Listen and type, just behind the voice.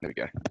There we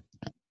go.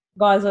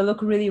 Guys, I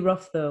look really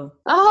rough though.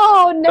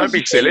 Oh no! Don't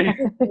be silly.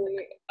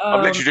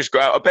 I've literally just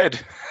got out of bed.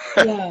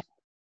 Yeah.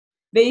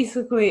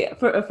 Basically,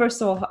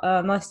 first of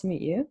all, nice to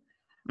meet you.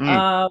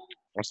 Nice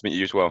to meet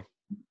you as well.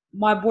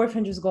 My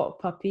boyfriend just got a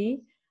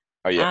puppy.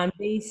 Oh yeah. And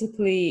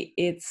basically,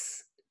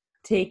 it's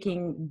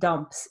taking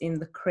dumps in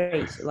the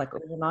crate like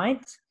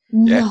overnight.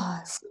 Yeah. No.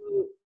 So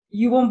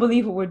you won't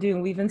believe what we're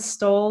doing. We've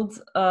installed,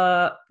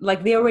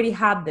 like they already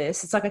had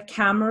this. It's like a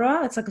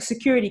camera. It's like a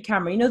security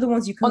camera. You know the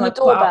ones you can On the like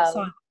put doorbell.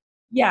 outside.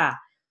 Yeah.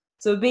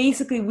 So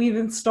basically, we've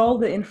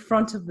installed it in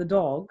front of the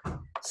dog.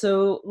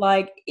 So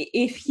like,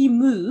 if he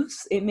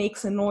moves, it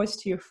makes a noise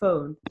to your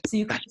phone. So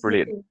you can That's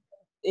brilliant. sit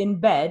in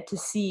bed to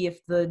see if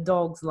the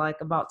dog's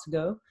like about to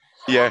go.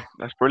 Yeah,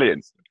 that's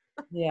brilliant.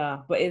 Yeah,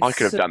 but it's I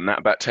could have done that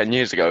about 10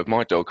 years ago with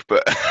my dog,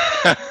 but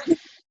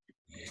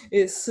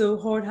it's so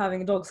hard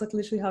having a dog. It's like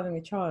literally having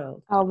a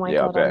child. Oh my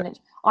Yeah, I god! bet.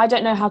 I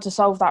don't know how to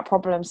solve that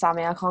problem,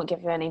 Sammy. I can't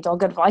give you any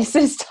dog advice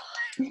this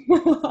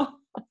time.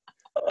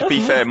 to be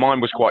fair,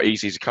 mine was quite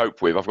easy to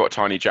cope with. I've got a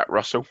tiny Jack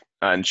Russell,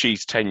 and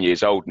she's 10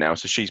 years old now,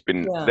 so she's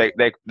been.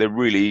 Yeah. They're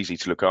really easy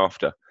to look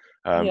after.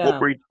 Yeah.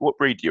 What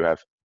breed do you have?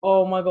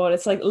 Oh my god,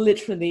 it's like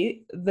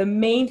literally the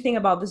main thing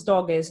about this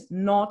dog is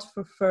not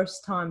for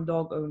first time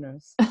dog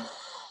owners.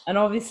 And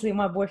obviously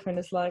my boyfriend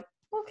is like,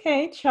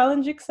 okay,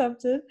 challenge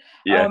accepted.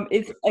 Yeah.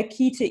 It's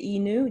Akita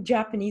Inu,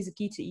 Japanese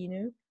Akita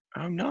Inu.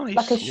 Oh, nice.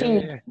 Like a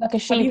sheep. Yeah. Like a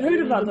sheep. Have you heard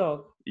of that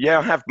dog? Yeah,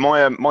 I have.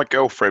 My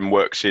girlfriend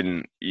works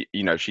in,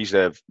 she's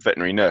a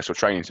veterinary nurse or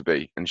training to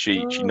be, and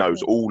she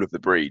knows all of the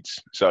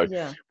breeds. So,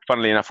 Yeah.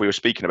 funnily enough, we were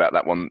speaking about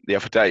that one the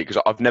other day because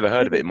I've never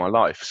heard of it in my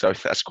life. So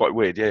that's quite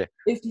weird. Yeah.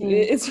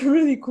 It's a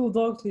really cool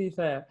dog, to be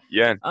fair.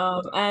 Yeah.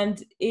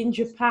 And in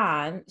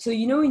Japan, so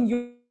you know in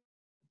Europe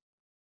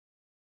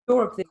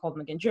they call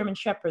them again German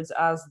Shepherds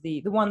as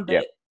the one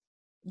that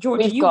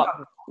Georgia We've you got.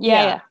 have.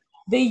 Yeah.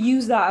 They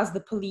use that as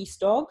the police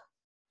dog.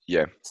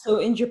 Yeah. So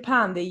in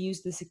Japan they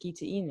use the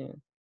Akita Inu.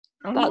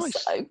 Oh, That's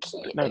nice. so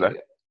cute. No, that.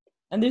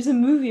 And there's a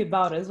movie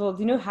about it as well.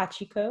 Do you know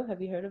Hachiko?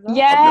 Have you heard of that?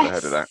 Yes. I've never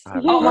heard of that. I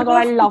haven't. Oh my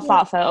god, I love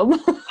that film.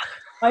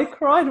 I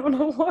cried when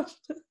I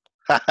watched it.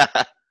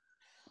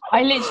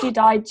 I literally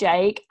died,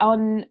 Jake,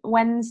 on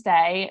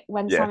Wednesday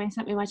when Yeah. Sammy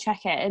sent me my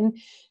check-in.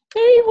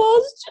 He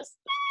was just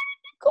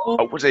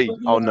Oh, was he?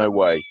 Oh, no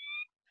way.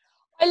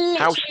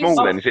 How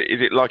small then? Is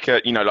it like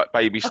a like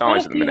baby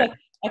size at the minute?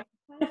 I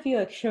kind of feel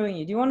like showing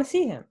you. Do you want to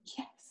see him?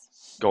 Yes.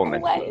 Go on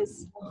then.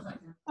 Always.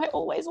 I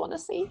always want to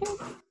see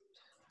him.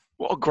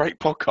 What a great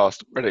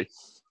podcast already.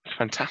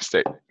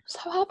 Fantastic. I'm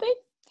so happy.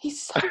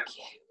 He's so cute.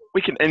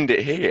 We can end it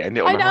here. End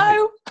it on I a high.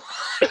 know.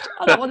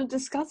 I don't want to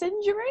discuss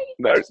injury.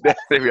 No, there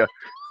we go.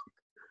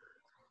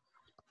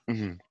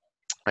 Mm-hmm.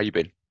 How you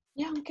been?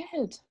 Yeah, I'm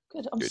good.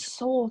 Good. I'm Good.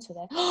 sore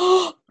today.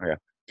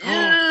 Yeah.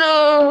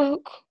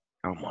 Look.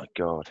 Oh my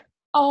god.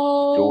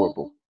 Oh.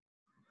 Adorable.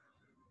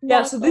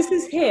 Yeah, so this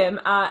is him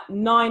at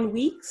 9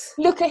 weeks.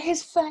 Look at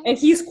his face. And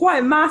he's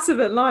quite massive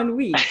at 9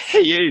 weeks.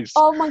 He is.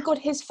 Oh my god,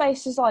 his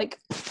face is like.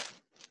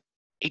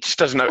 He just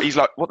doesn't know. He's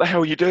like, what the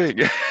hell are you doing?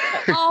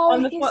 Oh,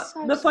 And he's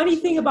so the funny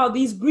thing cute. about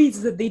these breeds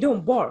is that they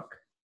don't bark.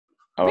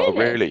 Oh, Really?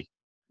 really?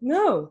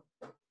 No.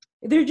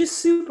 They're just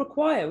super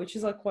quiet, which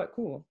is like quite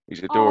cool. He's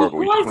He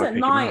adorable. You just cries wanna at pick him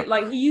night. up.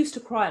 Like he used to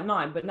cry at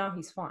night, but now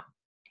he's fine.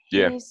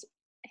 Yeah.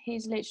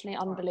 He's literally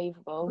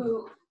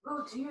unbelievable.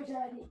 Go to your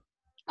daddy.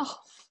 Oh.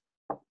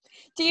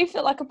 Do you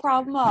feel like a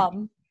proud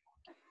mum?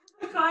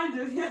 Kind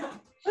of, yeah.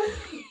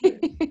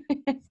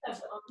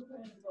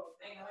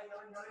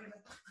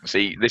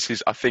 See,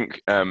 I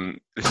think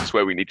this is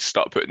where we need to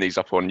start putting these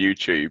up on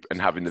YouTube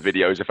and having the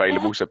videos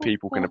available so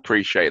people can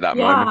appreciate that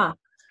moment. Yeah.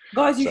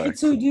 Guys, you So- should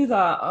so do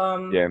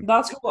that. Yeah.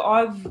 That's what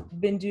I've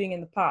been doing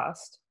in the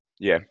past.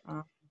 Yeah.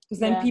 Because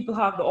then Yeah. people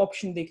have the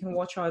option, they can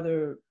watch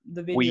either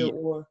the video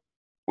or...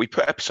 We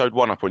put episode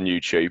 1 up on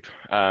YouTube.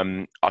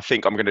 I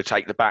think I'm going to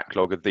take the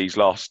backlog of these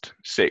last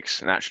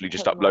 6 and actually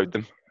just Put them upload on.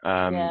 them.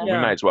 Yeah. We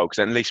Yeah. may as well, because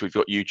at least we've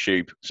got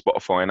YouTube,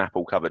 Spotify and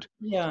Apple covered.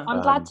 Yeah.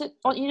 I'm glad to,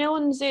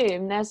 on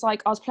Zoom, there's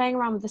like, I was playing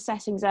around with the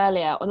settings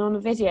earlier, and on the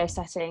video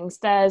settings,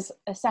 there's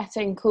a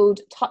setting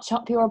called touch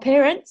up your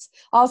appearance.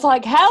 I was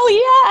like, hell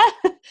yeah!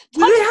 Touch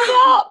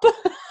it up!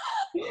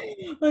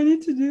 I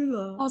need to do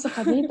that. I was like,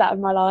 I need that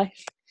in my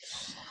life.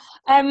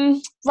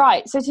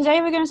 Right, so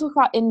today we're going to talk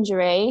about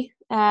injury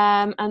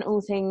and all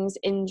things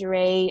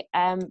injury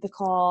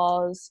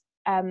because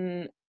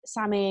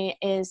Sammy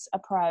is a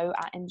pro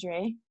at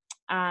injury.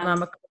 And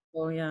I'm a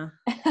couple, yeah.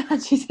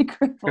 She's a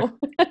cripple.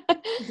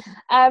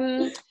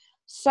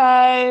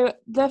 So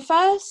the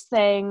first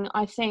thing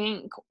I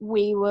think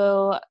we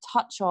will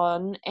touch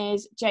on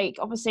is, Jake,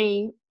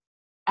 obviously,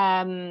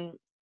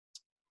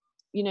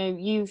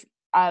 you've,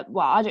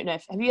 well, I don't know,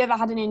 have you ever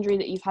had an injury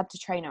that you've had to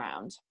train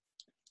around?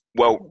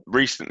 Well,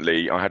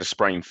 recently I had a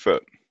sprained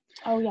foot.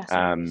 Oh, yes.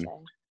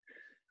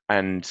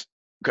 And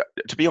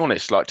to be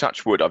honest, like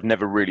touch wood, I've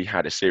never really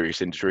had a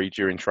serious injury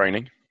during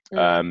training.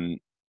 And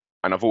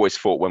I've always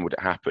thought, when would it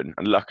happen?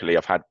 And luckily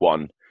I've had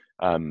one,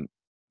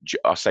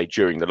 I say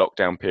during the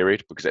lockdown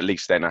period, because at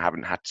least then I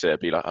haven't had to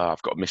be like, oh,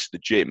 I've got to miss the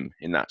gym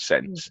in that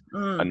sense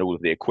and all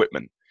of the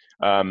equipment.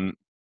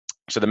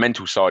 So the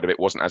mental side of it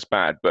wasn't as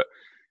bad. But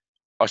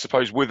I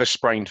suppose with a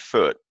sprained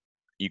foot,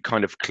 you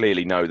kind of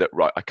clearly know that,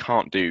 right, I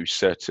can't do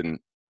certain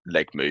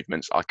leg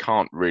movements. I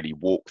can't really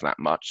walk that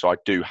much. So I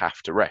do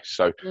have to rest.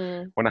 So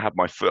when I had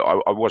my foot,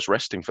 I was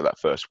resting for that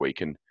first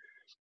week. And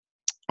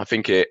I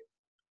think I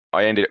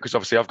ended up, because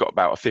obviously I've got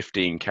about a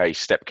 15K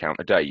step count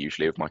a day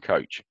usually with my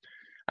coach.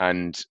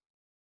 And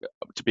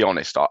to be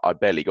honest, I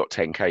barely got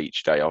 10K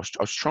each day. I was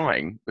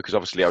trying, because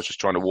obviously I was just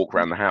trying to walk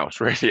around the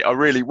house. Really, I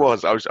really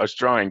was. I was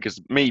trying,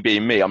 because me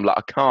being me, I'm like,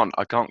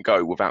 I can't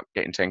go without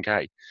getting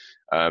 10K.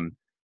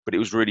 But it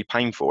was really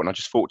painful, and I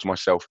just thought to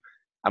myself,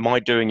 am I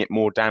doing it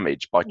more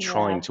damage by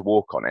trying to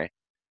walk on it?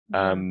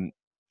 And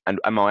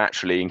am I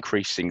actually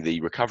increasing the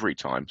recovery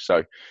time?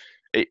 So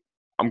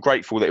I'm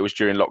grateful that it was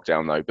during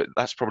lockdown though, but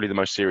that's probably the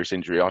most serious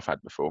injury I've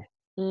had before.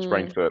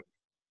 Sprained foot.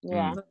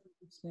 Yeah.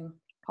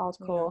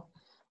 Hardcore.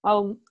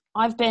 Well,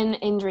 I've been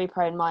injury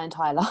prone my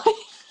entire life.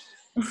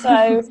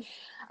 So,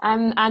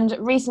 and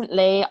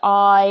recently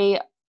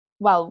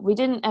we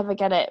didn't ever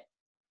get it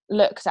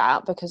looked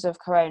at because of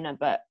Corona,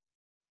 but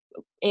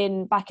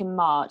back in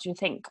March, I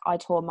think I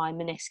tore my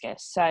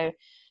meniscus. So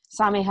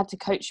Sammy had to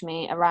coach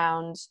me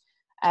around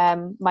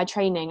my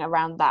training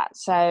around that.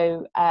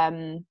 So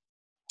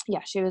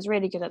yeah, she was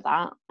really good at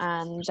that,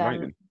 and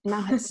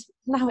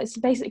now it's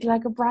basically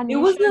like a brand new.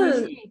 It was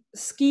a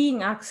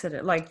skiing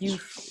accident,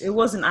 it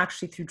wasn't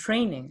actually through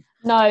training.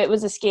 No, it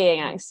was a skiing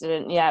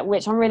accident, yeah,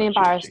 which I'm really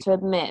embarrassed to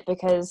admit,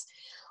 because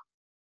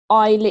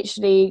I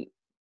literally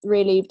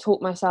really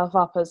talked myself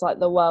up as like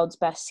the world's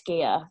best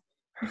skier,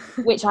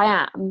 which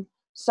I am.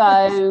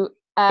 So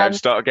don't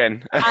start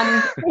again.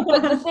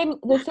 But the thing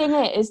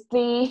is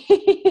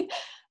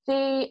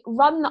the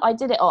run that I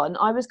did it on,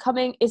 I was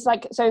coming, it's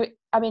like, so,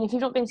 I mean, if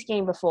you've not been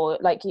skiing before,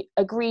 like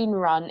a green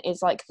run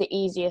is like the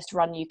easiest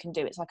run you can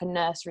do. It's like a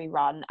nursery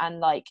run, and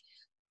like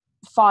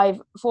 4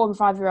 and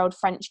 5-year-old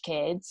French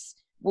kids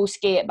will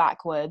ski it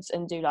backwards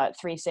and do like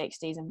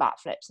 360s and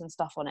backflips and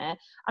stuff on it.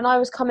 And I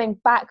was coming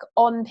back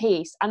on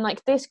piste, and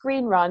like this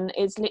green run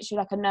is literally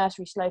like a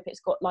nursery slope. It's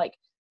got like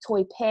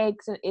toy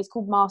pigs, and it's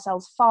called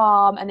Marcel's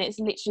Farm, and it's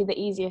literally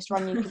the easiest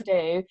run you could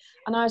do.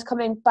 And I was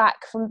coming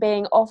back from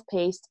being off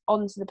piste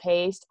onto the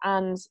piste,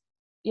 and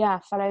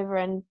fell over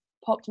and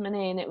popped my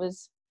knee, and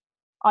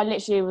I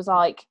literally was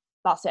like,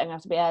 that's it, I'm gonna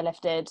have to be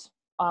airlifted,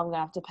 I'm gonna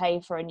have to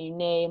pay for a new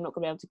knee, I'm not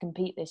gonna be able to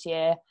compete this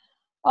year.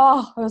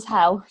 Oh, it was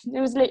hell. It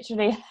was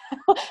literally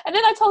hell. And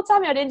then I told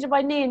Tammy I'd injured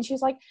my knee, and she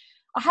was like,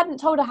 I hadn't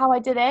told her how I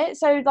did it.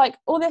 So like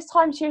all this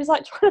time she was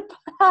like trying to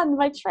plan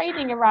my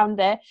training around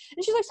it.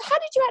 And she was like, so how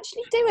did you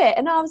actually do it?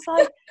 And I was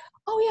like,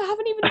 oh yeah, I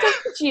haven't even done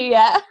it to you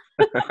yet.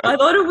 I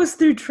thought it was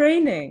through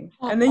training.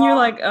 And then you're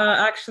like,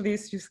 actually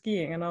it's through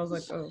skiing. And I was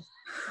like, oh.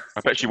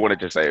 I bet she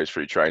wanted to say it was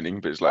through training,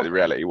 but it's like the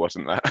reality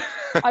wasn't that.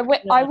 I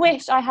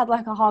wish I had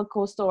like a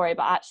hardcore story,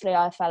 but actually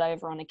I fell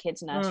over on a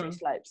kid's nursery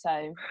slope.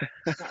 So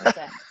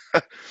that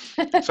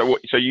was it.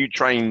 So you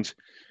trained...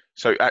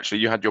 So actually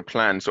you had your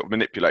plan sort of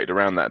manipulated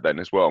around that then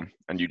as well,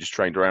 and you just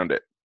trained around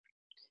it.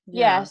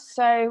 Yeah.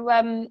 So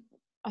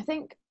I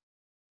think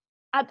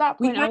at that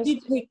point we had to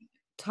take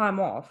time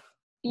off.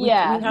 We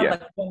had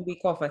like 1 week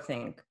off, I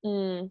think.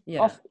 And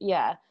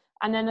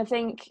then I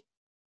think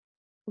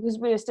because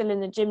we were still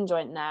in the gym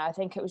joint there, I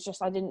think it was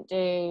just I couldn't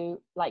do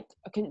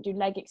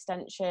leg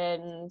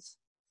extensions.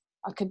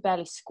 I could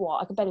barely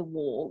squat. I could barely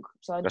walk.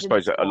 So I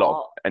suppose a lot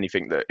of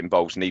anything that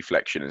involves knee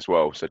flexion as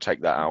well. So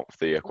take that out of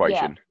the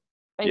equation.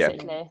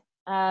 Basically,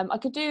 I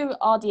could do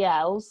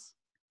RDLs.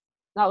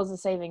 That was a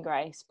saving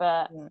grace,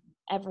 but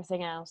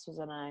everything else was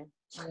a no.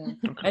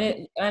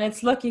 Yeah. And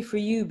it's lucky for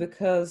you,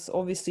 because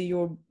obviously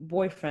your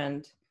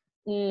boyfriend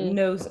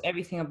knows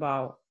everything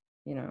about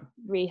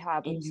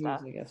rehab and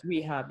stuff. I guess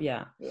rehab,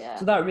 yeah.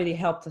 So that really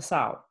helped us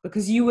out,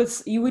 because you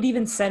would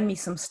even send me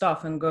some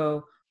stuff and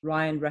go,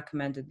 Ryan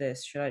recommended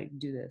this. Should I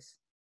do this?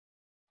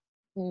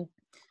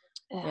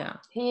 Yeah.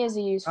 He is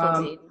a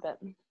useful team, but.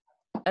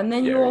 And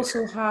then you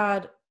also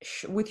had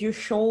with your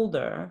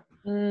shoulder.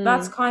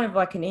 That's kind of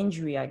like an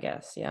injury, I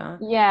guess. Yeah.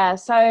 Yeah.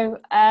 So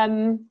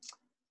I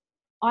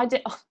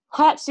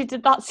actually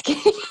did that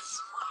skiing.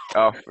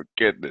 Oh, for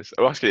goodness!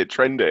 I'm actually a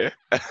trend here.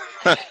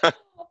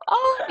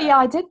 Oh yeah,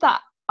 I did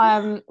that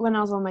when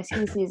I was on my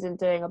ski season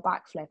doing a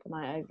backflip, and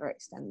I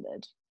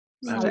overextended.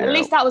 So at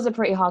least that was a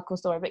pretty hardcore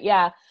story. But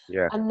yeah.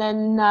 And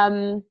then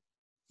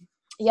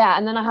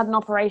and then I had an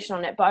operation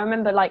on it. But I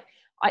remember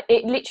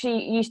it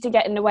literally used to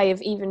get in the way of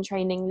even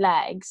training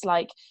legs.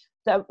 Like,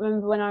 I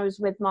remember when I was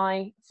with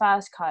my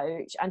first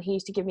coach, and he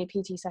used to give me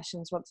PT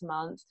sessions once a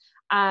month,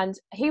 and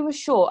he was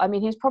short. I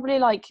mean, he was probably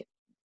like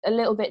a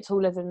little bit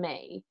taller than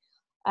me.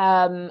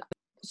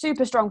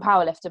 Super strong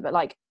powerlifter, but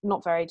like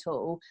not very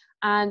tall.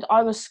 And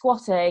I was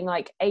squatting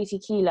like 80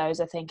 kilos,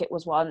 I think it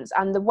was once.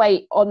 And the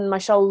weight on my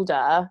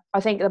shoulder, I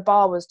think the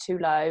bar was too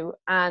low,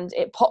 and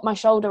it popped my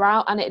shoulder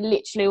out, and it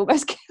literally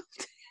almost killed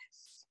it.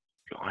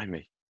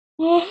 Blimey.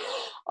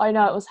 I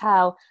know, it was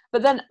hell.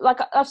 But then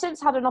I've since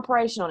had an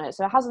operation on it,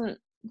 so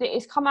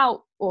it's come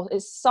out, or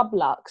it's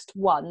subluxed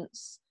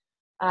once.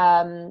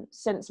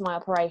 since my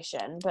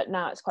operation, but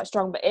now it's quite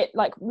strong. But it,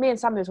 like me and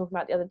Sammy were talking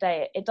about the other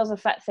day, it does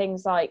affect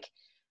things like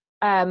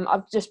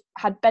I've just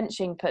had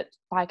benching put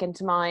back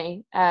into my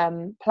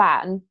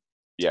plan.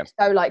 Yeah.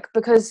 So like,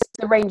 because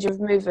the range of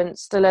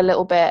movement's still a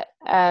little bit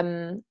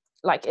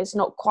like it's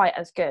not quite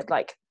as good.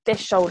 Like this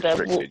shoulder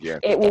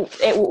it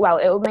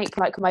will make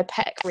like my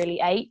pec really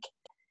ache.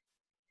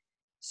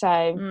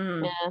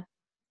 So yeah.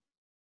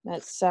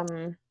 That's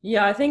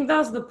yeah, I think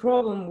that's the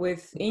problem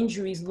with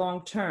injuries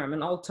long term,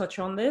 and I'll touch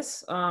on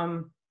this,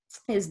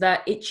 is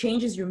that it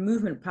changes your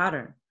movement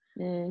pattern.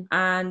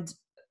 And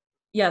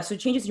yeah, so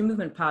it changes your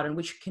movement pattern,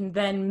 which can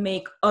then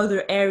make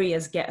other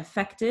areas get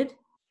affected.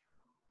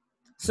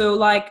 So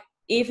like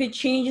if it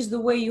changes the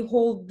way you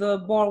hold the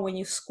bar when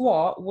you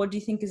squat, what do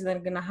you think is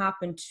then going to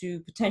happen to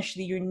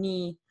potentially your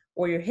knee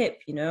or your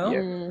hip, you know?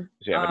 Yeah,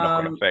 you have a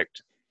knock-on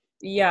effect.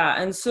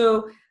 Yeah, and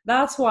so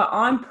that's why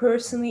I'm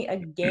personally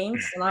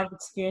against, and I've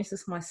experienced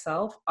this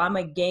myself, I'm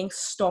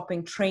against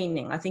stopping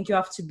training. I think you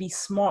have to be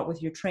smart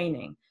with your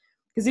training.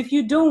 Because if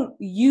you don't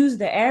use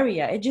the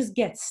area, it just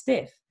gets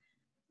stiff.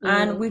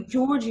 And with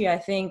Georgie, I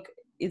think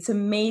it's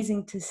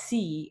amazing to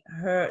see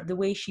her, the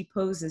way she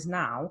poses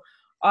now.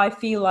 I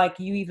feel like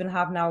you even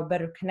have now a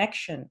better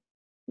connection.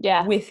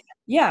 With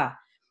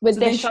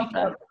this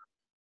shoulder.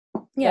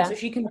 So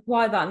she can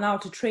apply that now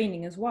to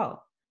training as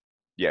well.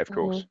 Yeah, of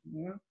course.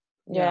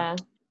 Yeah.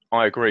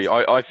 I agree.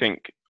 I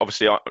think,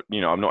 obviously,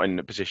 I'm not in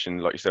a position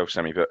like yourself,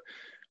 Sammy, but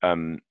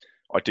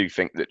I do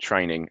think that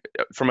training,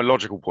 from a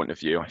logical point of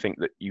view, I think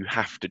that you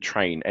have to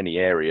train any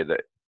area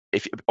that,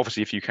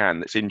 if you can,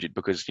 that's injured,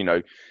 because,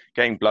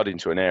 getting blood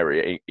into an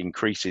area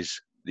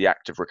increases the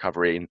active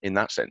recovery in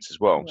that sense as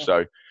well. Yeah.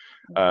 So,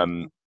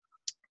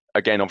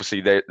 again, obviously,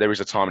 there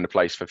is a time and a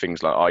place for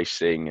things like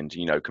icing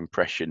and,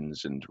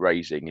 compressions and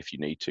raising if you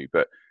need to,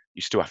 but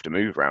you still have to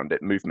move around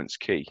it. Movement's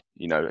key.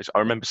 I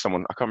remember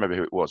someone, I can't remember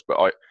who it was, but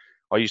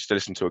I used to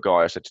listen to a guy,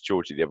 I said to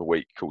Georgie the other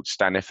week, called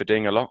Stan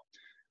Efferding a lot.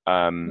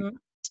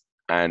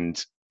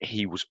 And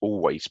he was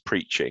always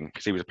preaching,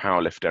 because he was a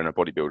powerlifter and a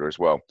bodybuilder as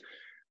well,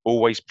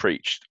 always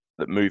preached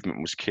that movement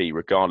was key,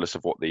 regardless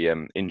of what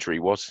the injury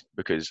was.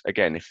 Because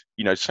again, if,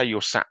 say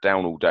you're sat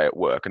down all day at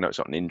work, I know it's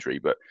not an injury,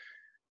 but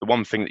the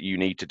one thing that you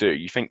need to do,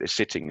 you think that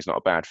sitting is not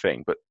a bad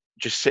thing, but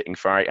just sitting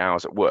for 8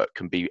 hours at work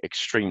can be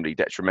extremely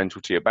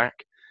detrimental to your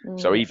back.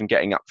 So even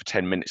getting up for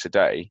 10 minutes a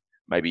day,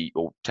 maybe,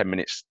 or 10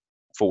 minutes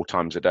 4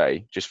 times a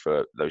day, just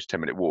for those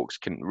 10-minute walks,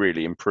 can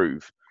really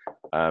improve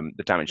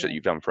the damage that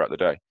you've done throughout the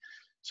day.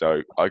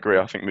 So I agree.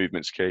 I think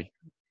movement's key.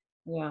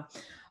 Yeah.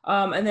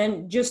 And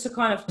then just to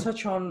kind of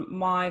touch on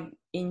my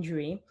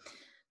injury.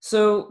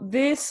 So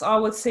this, I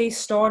would say,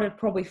 started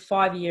probably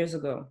 5 years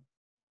ago.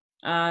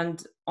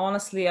 And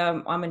honestly,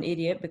 I'm an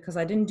idiot, because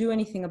I didn't do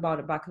anything about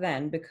it back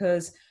then,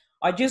 because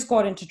I just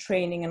got into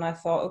training and I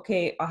thought,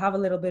 okay, I have a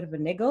little bit of a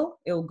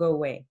niggle, it'll go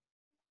away.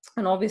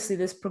 And obviously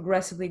this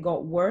progressively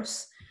got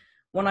worse.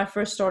 When I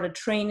first started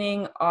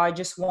training, I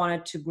just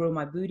wanted to grow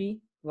my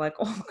booty, like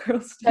all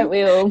girls do. Don't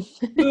we all?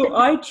 So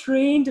I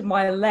trained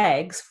my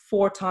legs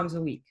 4 times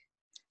a week.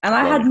 And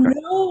I had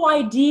no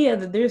idea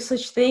that there's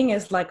such thing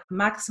as like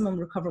maximum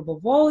recoverable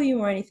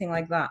volume or anything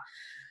like that.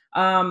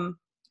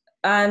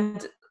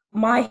 And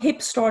my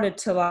hip started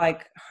to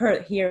like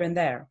hurt here and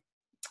there.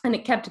 And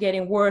it kept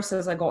getting worse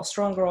as I got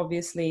stronger,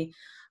 obviously.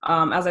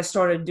 As I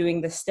started doing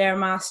the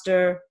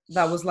Stairmaster,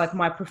 that was like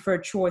my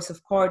preferred choice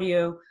of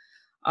cardio.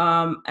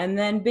 And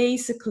then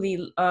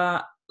basically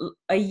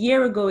a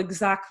year ago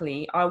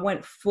exactly, I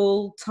went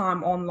full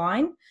time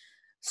online.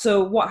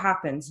 So what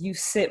happens? You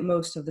sit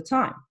most of the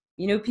time.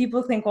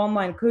 People think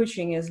online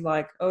coaching is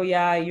like, oh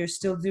yeah, you're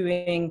still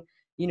doing,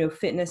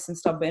 fitness and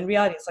stuff. But in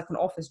reality, it's like an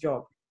office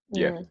job.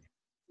 Yeah.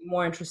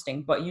 More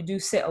interesting, but you do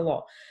sit a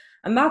lot.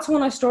 And that's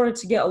when I started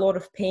to get a lot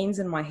of pains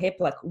in my hip,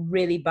 like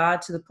really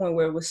bad, to the point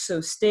where it was so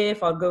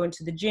stiff. I'd go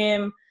into the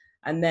gym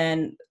and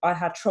then I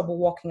had trouble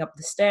walking up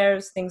the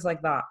stairs, things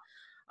like that.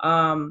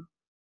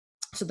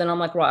 So then I'm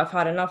like, right, I've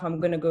had enough. I'm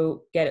going to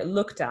go get it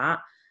looked at.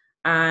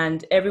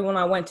 And everyone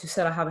I went to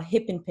said I have a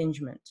hip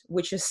impingement,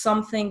 which is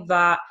something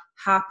that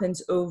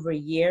happens over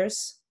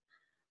years.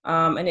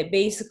 And it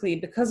basically,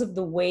 because of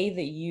the way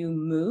that you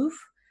move,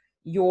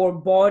 your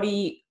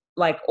body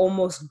like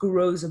almost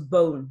grows a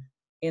bone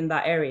in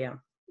that area.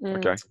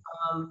 Okay.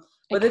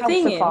 But the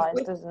thing is,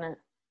 doesn't it?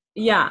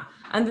 Yeah.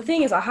 And the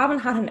thing is, I haven't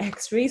had an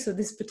x-ray, so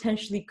this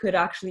potentially could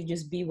actually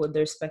just be what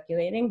they're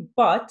speculating.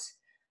 But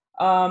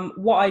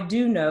what I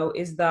do know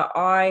is that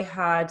I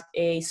had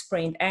a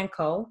sprained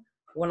ankle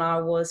when I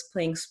was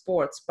playing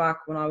sports back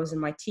when I was in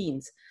my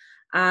teens.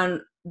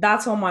 And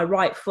that's on my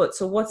right foot.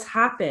 So what's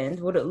happened,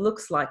 what it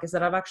looks like, is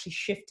that I've actually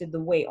shifted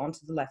the weight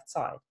onto the left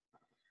side.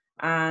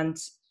 And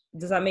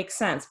does that make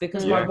sense?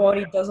 Because my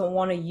body doesn't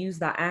want to use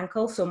that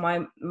ankle. So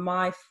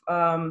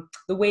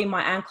the way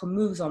my ankle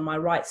moves on my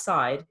right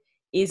side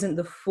isn't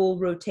the full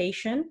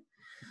rotation.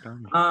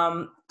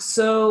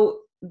 So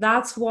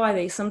that's why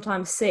they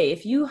sometimes say,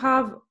 if you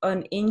have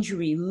an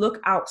injury,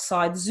 look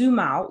outside, zoom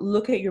out,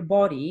 look at your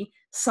body,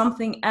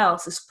 something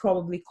else is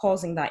probably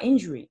causing that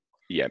injury.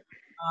 Yeah.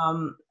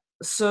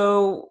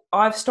 So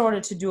I've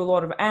started to do a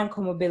lot of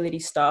ankle mobility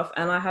stuff,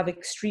 and I have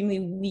extremely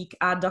weak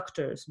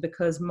adductors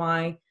because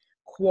my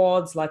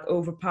quads like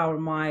overpower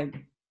my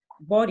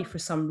body for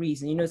some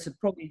reason. You know, it's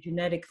probably a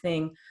genetic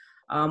thing,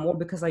 or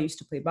because I used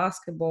to play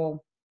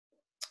basketball.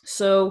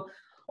 So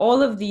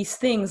all of these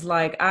things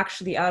like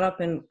actually add up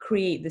and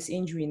create this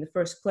injury in the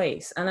first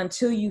place. And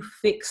until you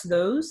fix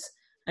those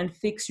and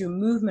fix your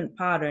movement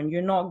pattern,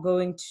 you're not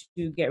going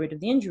to get rid of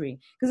the injury.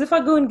 Because if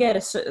I go and get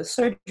a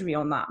surgery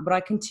on that, but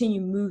I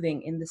continue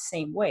moving in the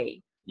same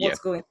way, what's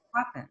going to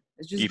happen?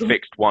 It's just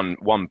fixed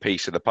one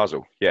piece of the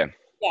puzzle. Yeah.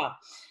 Yeah.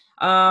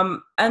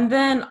 And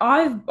then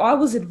I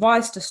was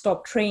advised to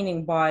stop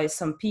training by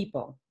some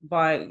people.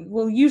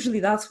 Usually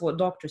that's what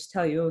doctors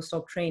tell you: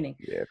 stop training.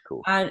 Yeah,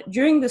 cool. And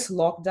during this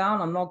lockdown,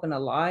 I'm not gonna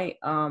lie,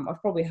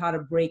 I've probably had a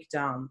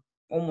breakdown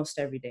almost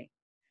every day,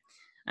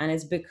 and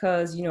it's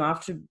because, you know,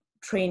 after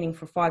training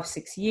for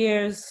 5-6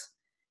 years,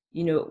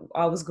 you know,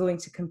 I was going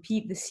to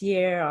compete this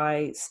year.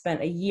 I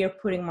spent a year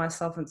putting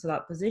myself into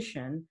that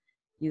position.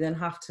 You then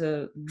have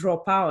to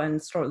drop out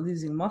and start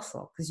losing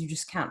muscle because you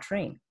just can't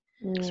train.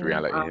 It's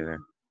reality. Yeah.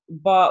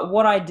 But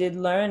what I did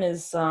learn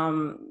is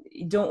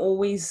you don't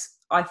always,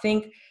 I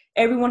think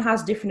everyone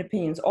has different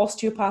opinions.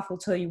 Osteopath will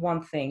tell you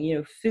one thing, you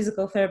know,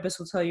 physical therapist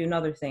will tell you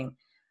another thing.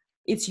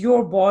 It's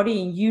your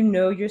body and you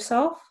know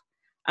yourself.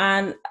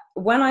 And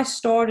when I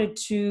started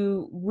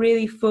to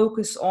really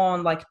focus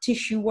on like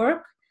tissue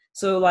work,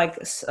 so like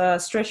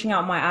stretching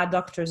out my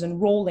adductors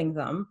and rolling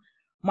them,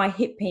 my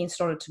hip pain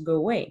started to go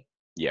away.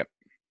 Yep.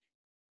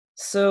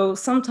 So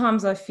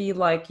sometimes I feel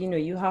like, you know,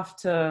 you have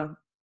to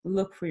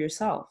look for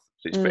yourself.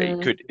 So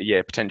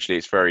potentially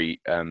it's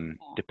very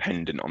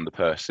dependent on the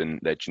person,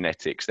 their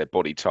genetics, their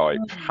body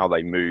type, how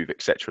they move,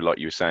 etc. Like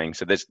you were saying.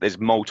 So there's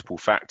multiple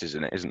factors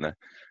in it, isn't there?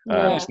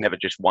 It's never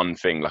just one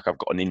thing. Like, I've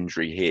got an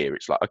injury here.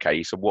 It's like,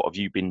 okay, so what have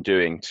you been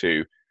doing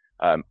to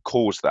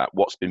cause that?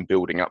 What's been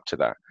building up to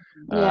that?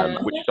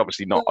 Which is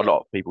obviously not a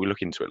lot of people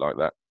look into it like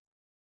that.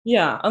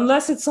 Yeah,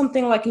 unless it's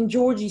something like in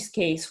Georgie's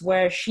case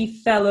where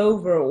she fell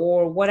over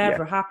or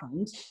whatever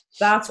happened,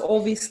 that's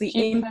obviously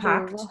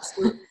impact.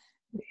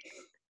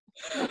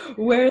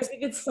 Whereas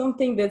if it's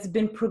something that's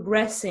been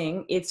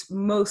progressing, it's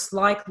most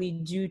likely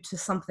due to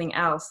something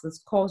else that's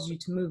caused you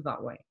to move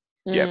that way.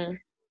 Yeah,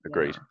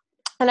 agreed.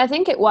 And I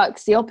think it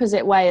works the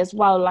opposite way as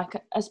well, like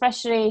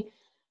especially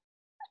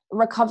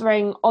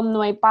recovering on the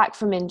way back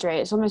from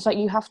injury. It's almost like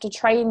you have to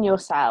train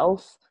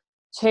yourself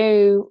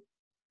to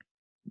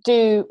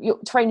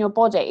train your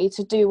body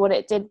to do what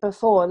it did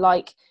before,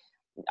 like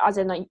as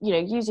in, like, you know,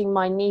 using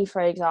my knee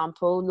for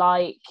example,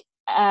 like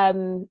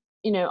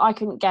you know,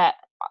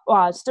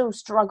 I still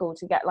struggle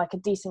to get like a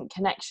decent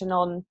connection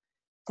on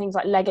things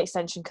like leg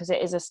extension because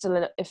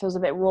it feels a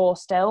bit raw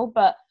still.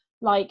 But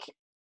like,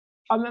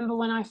 I remember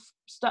when I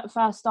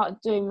first started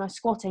doing my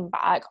squatting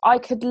back, I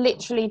could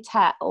literally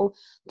tell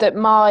that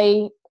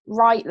my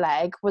right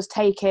leg was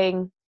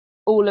taking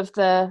all of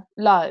the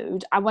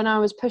load, and when I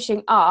was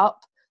pushing up,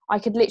 I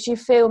could literally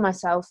feel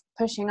myself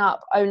pushing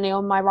up only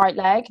on my right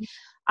leg.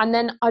 And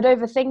then I'd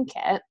overthink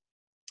it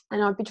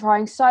and I'd be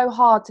trying so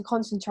hard to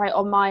concentrate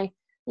on my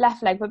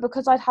left leg, but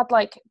because I'd had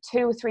like 2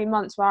 or 3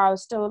 months where I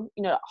was still,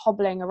 you know,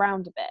 hobbling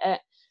around a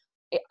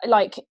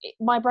bit,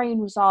 my brain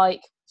was like,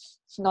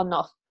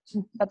 no,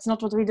 that's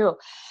not what we do.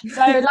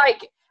 So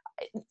like,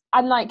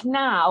 and like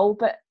now,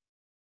 but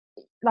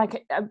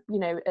like, you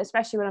know,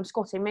 especially when I'm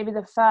squatting, maybe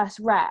the first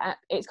rep,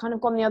 it's kind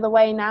of gone the other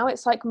way now.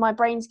 It's like my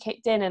brain's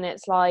kicked in and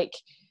it's like,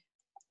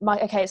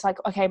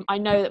 I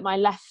know that my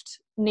left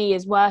knee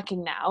is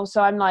working now.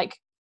 So I'm like,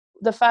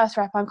 the first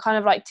rep, I'm kind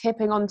of like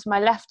tipping onto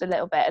my left a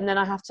little bit. And then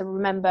I have to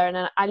remember, and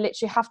then I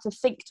literally have to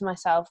think to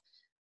myself,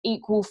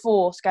 equal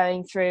force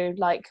going through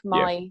like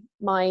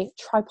my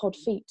tripod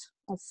feet,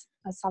 as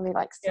Sammy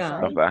likes to say.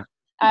 Love that.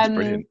 That's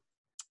brilliant.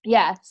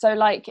 Yeah. So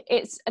like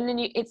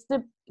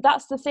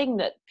that's the thing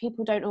that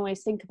people don't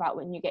always think about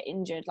when you get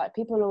injured. Like,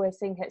 people always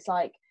think it's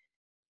like,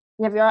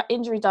 you have your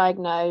injury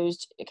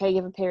diagnosed, okay, you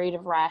have a period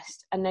of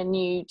rest, and then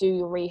you do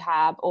your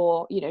rehab,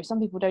 or, you know, some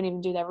people don't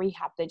even do their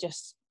rehab, they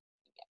just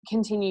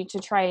continue to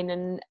train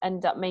and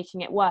end up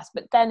making it worse.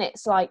 But then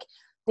it's like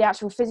the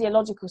actual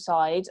physiological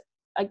side,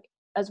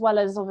 as well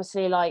as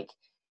obviously like,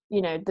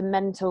 you know, the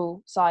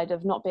mental side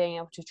of not being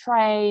able to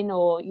train,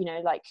 or, you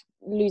know, like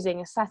losing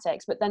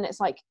aesthetics. But then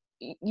it's like,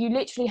 you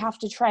literally have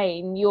to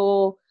train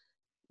your,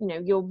 you know,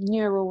 your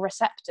neural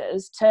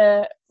receptors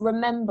to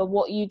remember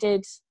what you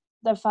did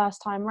the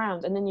first time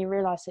round, and then you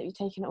realize that you've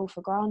taken it all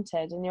for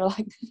granted, and you're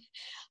like,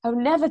 I'll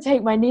never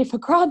take my knee for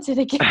granted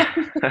again.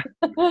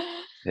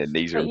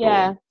 Knees are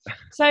important.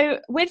 So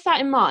with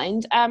that in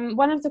mind,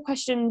 one of the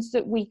questions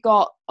that we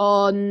got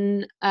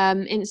on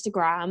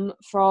Instagram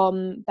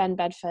from Ben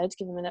Bedford,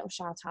 give him a little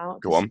shout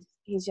out. Go on.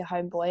 He's your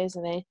homeboy,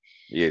 isn't he?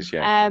 He is,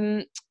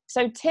 yeah.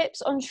 So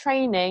tips on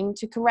training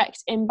to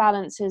correct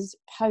imbalances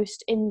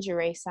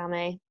post-injury,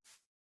 Sammy.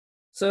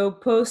 So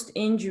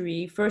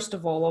post-injury, first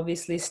of all,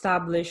 obviously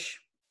establish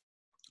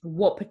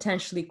what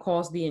potentially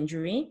caused the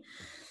injury.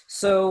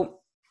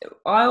 So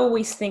I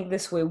always think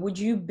this way: would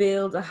you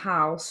build a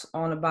house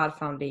on a bad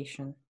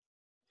foundation?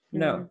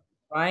 No,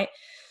 right?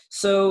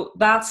 So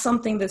that's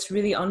something that's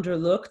really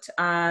underlooked.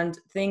 And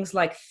things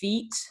like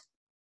feet,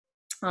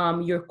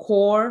 your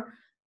core,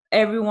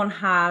 everyone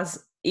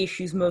has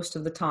issues most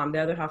of the time. They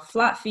either have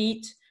flat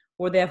feet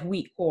or they have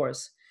weak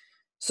cores.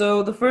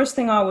 So the first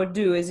thing I would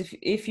do is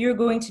if you're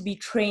going to be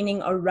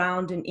training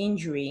around an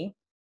injury,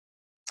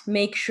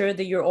 make sure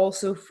that you're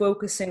also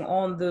focusing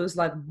on those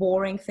like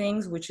boring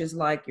things, which is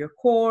like your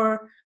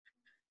core,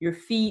 your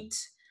feet,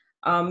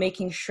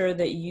 making sure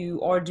that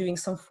you are doing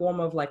some form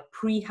of like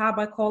prehab,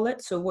 I call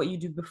it. So what you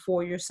do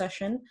before your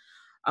session,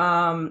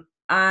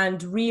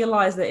 and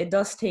realize that it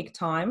does take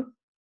time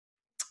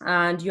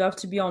and you have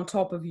to be on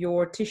top of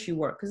your tissue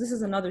work. Because this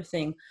is another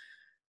thing.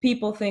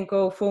 People think,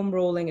 oh, foam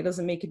rolling, it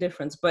doesn't make a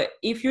difference. But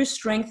if you're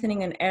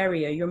strengthening an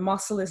area, your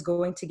muscle is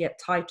going to get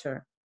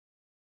tighter.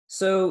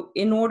 So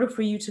in order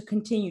for you to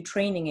continue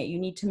training it, you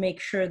need to make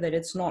sure that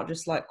it's not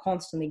just like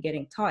constantly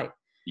getting tight.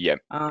 Yeah.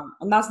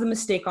 And that's the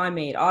mistake I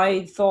made.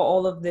 I thought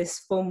all of this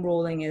foam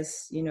rolling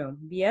is,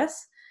 BS.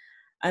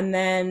 And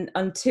then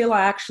until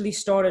I actually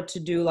started to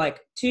do like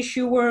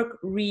tissue work,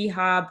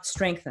 rehab,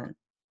 strengthen,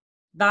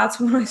 that's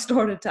when I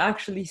started to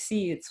actually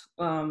see it's,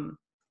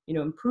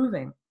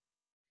 improving.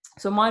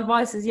 So my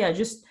advice is,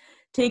 just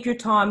take your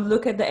time,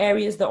 look at the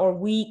areas that are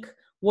weak,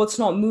 what's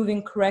not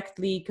moving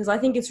correctly, because I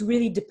think it's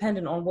really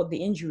dependent on what the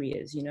injury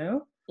is,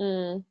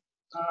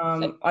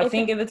 I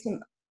think if it's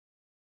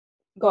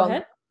go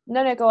ahead.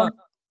 No, go on.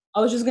 I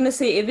was just going to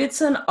say, if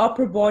it's an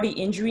upper body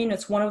injury and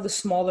it's one of the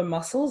smaller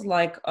muscles,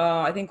 like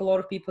I think a lot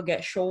of people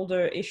get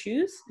shoulder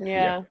issues.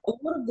 Yeah. A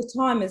lot of the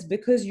time is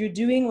because you're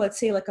doing, let's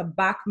say, like a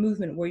back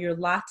movement where your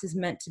lat is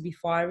meant to be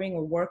firing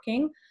or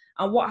working.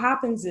 And what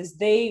happens is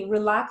they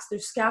relax their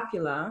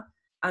scapula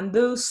and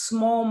those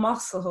small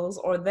muscles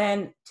are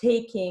then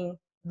taking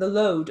the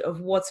load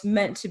of what's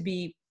meant to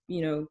be,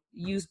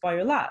 used by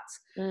your lats.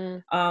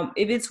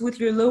 If it's with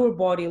your lower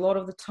body, a lot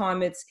of the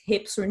time it's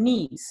hips or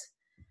knees.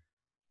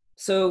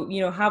 So,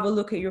 have a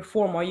look at your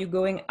form. Are you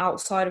going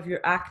outside of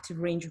your active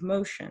range of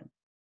motion?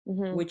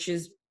 Which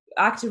is,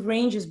 active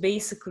range is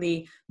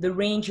basically the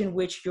range in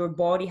which your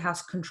body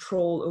has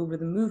control over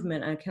the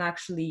movement and can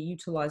actually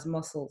utilize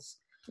muscles.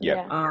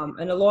 Yeah.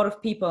 And a lot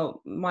of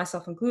people,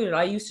 myself included,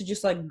 I used to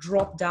just like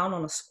drop down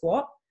on a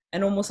squat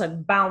and almost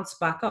like bounce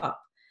back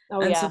up.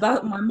 So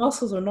that my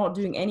muscles are not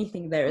doing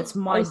anything there. It's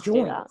my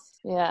joints.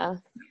 Yeah.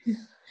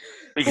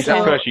 Because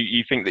at first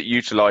you think that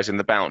utilizing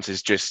the bounce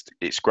is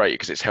it's great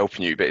because it's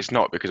helping you, but it's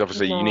not, because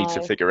obviously you need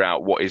to figure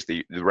out what is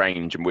the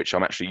range in which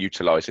I'm actually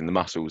utilizing the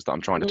muscles that I'm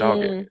trying to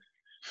target.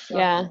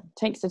 Yeah,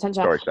 takes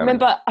attention. Sorry, I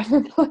remember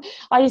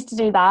I used to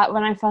do that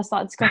when I first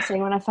started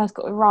squatting, when I first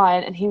got with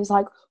Ryan, and he was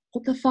like,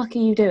 what the fuck are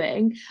you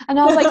doing? And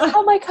I was like,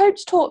 how my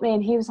coach taught me.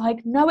 And he was like,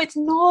 no, it's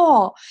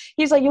not.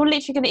 He was like, you're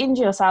literally going to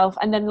injure yourself.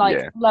 And then lo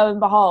and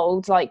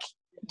behold,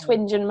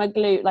 twinging my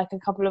glute a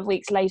couple of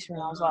weeks later,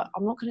 and I was like,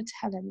 I'm not going to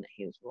tell him that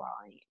he was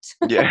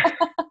right. Yeah.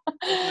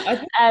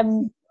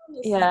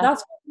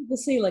 That's what people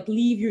say,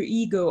 leave your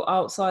ego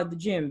outside the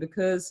gym,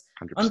 because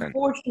 100%.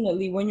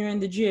 Unfortunately when you're in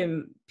the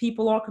gym,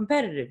 people are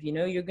competitive.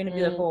 You're going to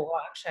be like, oh,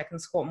 well, actually I can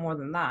squat more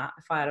than that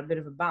if I had a bit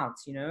of a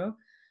bounce.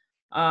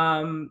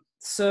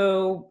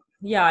 So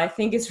I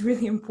think it's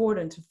really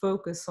important to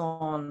focus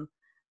on,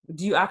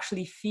 do you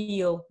actually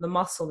feel the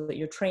muscle that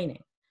you're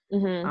training?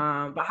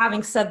 But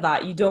having said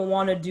that, you don't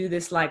want to do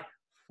this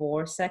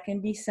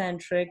 4-second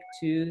eccentric,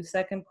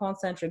 2-second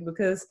concentric,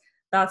 because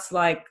that's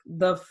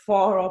the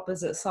far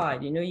opposite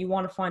side. You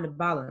want to find a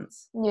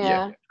balance.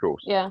 Yeah, of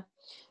course. Yeah.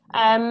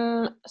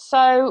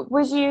 So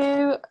would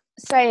you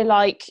say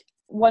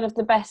one of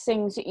the best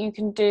things that you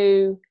can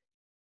do,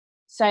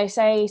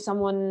 say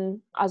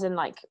someone as in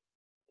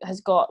has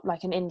got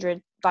an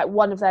injured,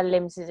 one of their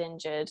limbs is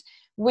injured,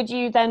 would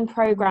you then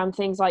program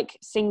things like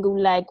single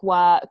leg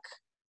work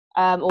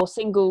or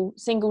single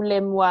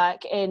limb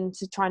work in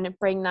to trying to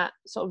bring that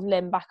sort of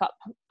limb back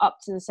up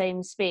to the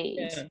same speed?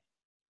 Yeah.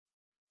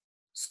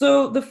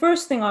 So the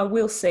first thing I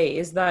will say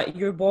is that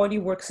your body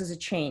works as a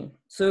chain.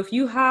 So if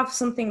you have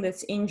something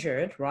that's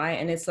injured, right,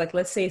 and it's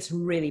let's say it's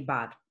really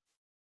bad,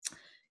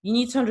 you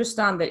need to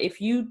understand that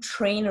if you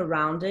train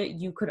around it,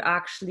 you could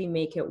actually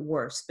make it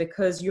worse,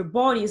 because your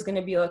body is going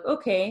to be like,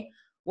 okay,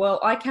 well,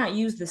 I can't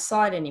use this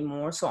side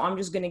anymore, so I'm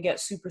just going to get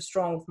super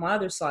strong with my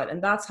other side.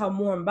 And that's how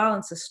more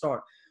imbalances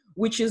start,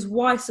 which is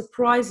why,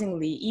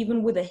 surprisingly,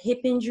 even with a hip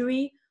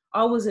injury,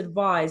 I was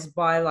advised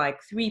by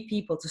 3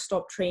 people to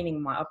stop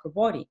training my upper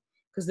body,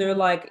 because they're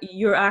like,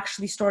 you're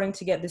actually starting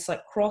to get this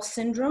cross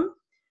syndrome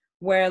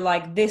where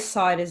this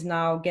side is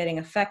now getting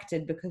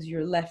affected because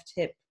your left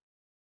hip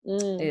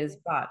is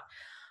bad.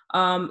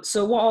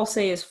 So what I'll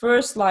say is,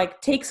 first,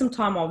 take some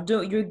time off.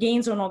 Your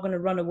gains are not going to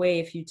run away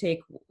if you take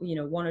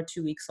 1 or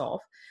 2 weeks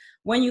off.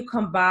 When you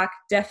come back,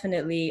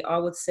 definitely I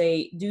would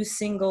say do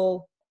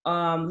single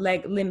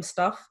leg limb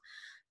stuff,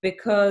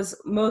 because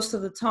most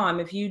of the time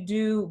if you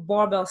do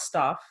barbell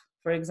stuff,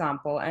 for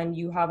example, and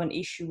you have an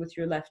issue with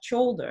your left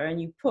shoulder and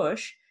you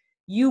push,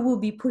 you will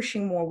be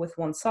pushing more with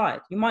one side.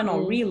 You might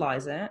not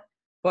realize it,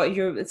 but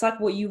it's like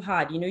what you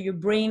had, your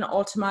brain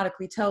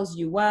automatically tells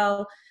you,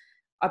 well,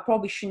 I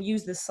probably shouldn't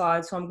use this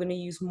side, so I'm going to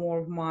use more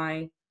of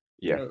my,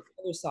 other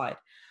side.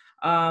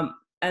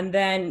 And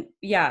then,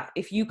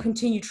 if you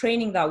continue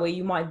training that way,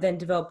 you might then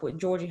develop what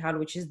Georgie had,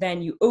 which is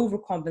then you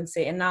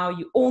overcompensate, and now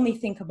you only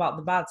think about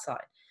the bad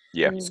side.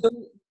 Yeah. So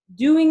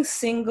doing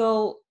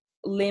single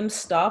limb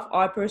stuff,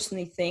 I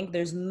personally think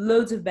there's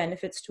loads of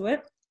benefits to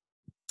it,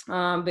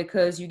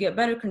 because you get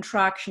better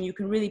contraction. You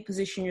can really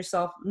position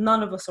yourself.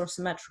 None of us are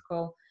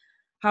symmetrical.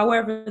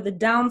 However, the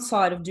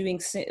downside of doing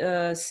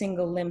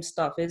single limb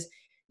stuff is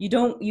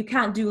you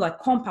can't do like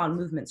compound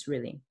movements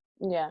really.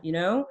 Yeah.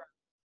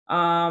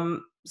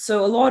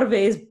 So a lot of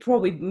it is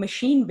probably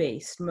machine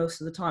based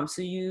most of the time.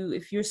 So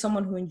if you're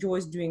someone who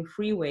enjoys doing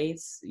free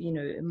weights,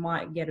 it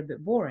might get a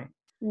bit boring.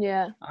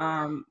 Yeah.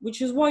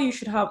 Which is why you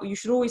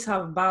should always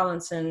have a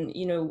balance, and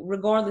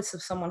regardless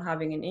of someone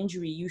having an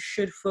injury, you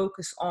should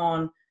focus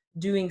on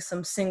doing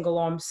some single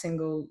arm,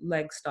 single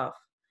leg stuff.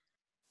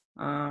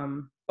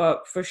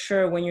 But for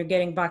sure, when you're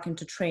getting back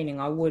into training,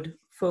 I would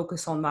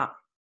focus on that.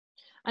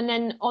 And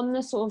then on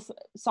the sort of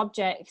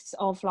subject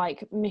of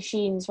like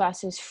machines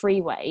versus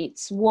free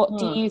weights, what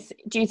do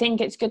you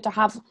think it's good to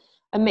have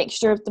a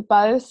mixture of the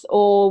both,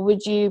 or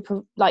would you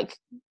like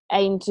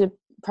aim to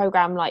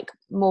program like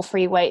more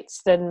free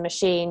weights than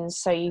machines,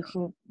 so you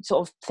can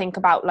sort of think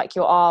about like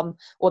your arm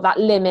or that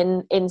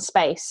limb in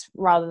space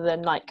rather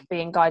than like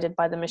being guided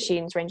by the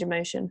machine's range of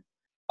motion?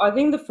 I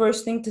think the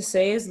first thing to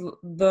say is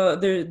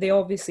they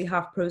obviously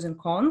have pros and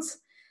cons.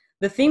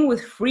 The thing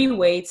with free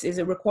weights is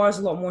it requires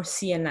a lot more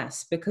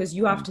CNS, because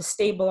you have to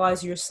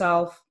stabilize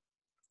yourself.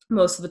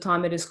 Most of the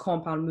time it is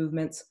compound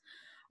movements.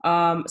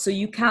 So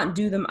you can't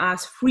do them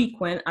as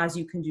frequent as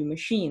you can do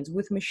machines.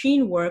 With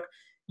machine work,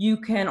 you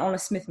can, on a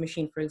Smith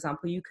machine, for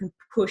example, you can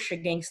push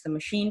against the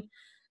machine.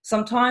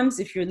 Sometimes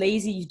if you're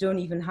lazy, you don't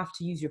even have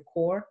to use your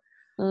core.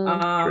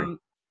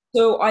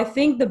 So I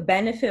think the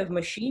benefit of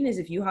machine is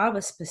if you have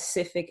a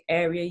specific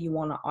area you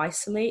want to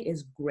isolate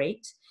is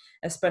great,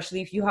 especially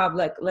if you have,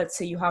 like, let's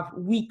say you have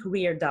weak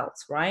rear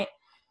delts, right?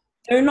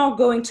 They're not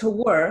going to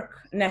work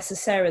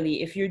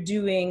necessarily if you're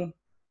doing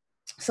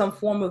some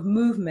form of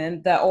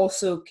movement that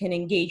also can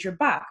engage your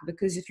back,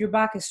 because if your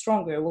back is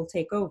stronger, it will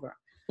take over.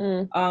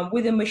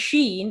 With a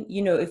machine,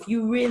 if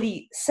you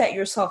really set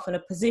yourself in a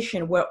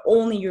position where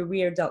only your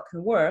rear delt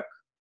can work,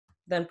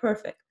 then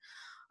perfect.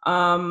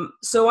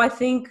 So I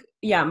think,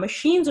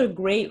 machines are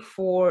great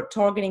for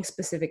targeting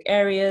specific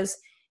areas.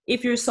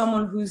 If you're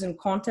someone who's in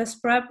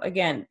contest prep,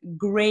 again,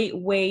 great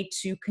way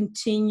to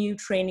continue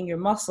training your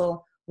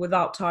muscle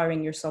without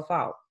tiring yourself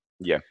out.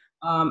 Yeah.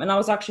 And I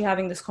was actually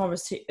having this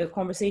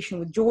conversation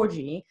with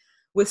Georgie.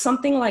 With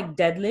something like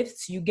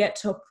deadlifts, you get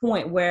to a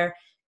point where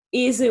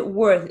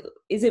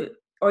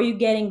are you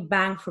getting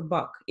bang for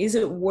buck? Is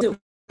it worth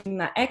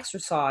that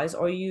exercise?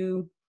 Are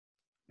you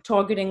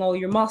targeting all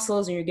your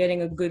muscles and you're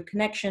getting a good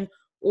connection?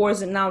 Or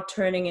is it now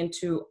turning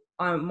into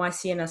my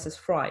CNS is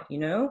fried,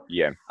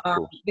 Yeah.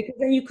 Cool. Because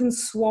then you can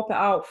swap it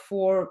out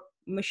for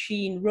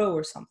machine row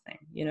or something,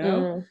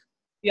 You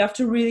have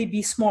to really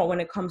be smart when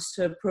it comes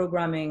to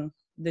programming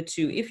the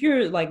two. If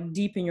you're like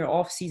deep in your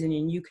off season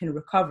and you can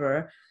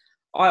recover,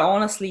 I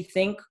honestly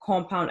think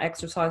compound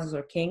exercises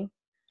are king.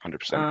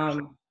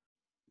 100%.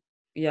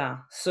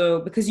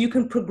 So because you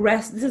can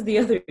progress, this is the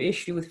other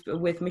issue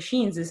with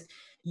machines, is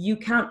you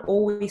can't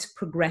always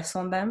progress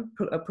on them,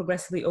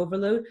 progressively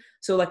overload.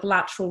 So like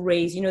lateral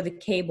raise, the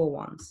cable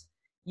ones,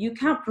 you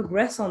can't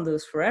progress on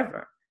those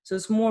forever. So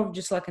it's more of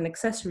just like an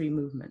accessory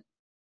movement.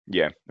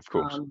 Yeah, of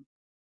course.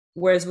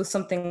 Whereas with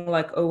something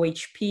like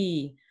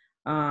OHP,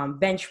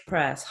 bench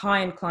press, high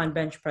incline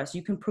bench press,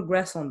 you can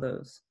progress on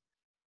those.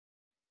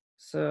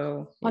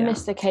 So I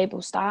miss the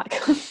cable stack.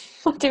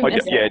 Do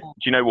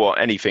you know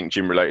what? Anything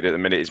gym related at the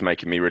minute is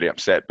making me really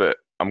upset, but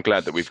I'm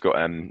glad that we've got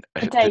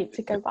a date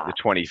to go back. The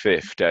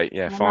 25th date.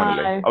 Yeah,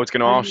 finally. I was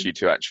going to ask you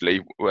to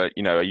actually,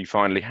 are you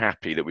finally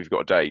happy that we've got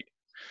a date?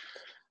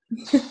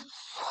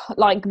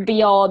 Like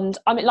beyond,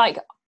 I mean, like,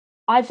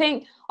 I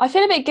think I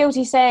feel a bit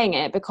guilty saying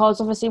it, because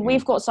obviously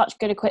we've got such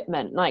good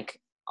equipment. Like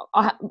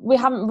we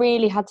haven't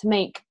really had to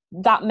make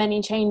that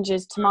many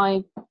changes to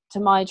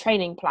my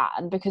training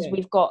plan, because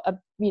we've got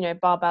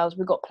barbells,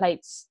 we've got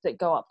plates that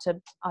go up to,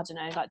 I don't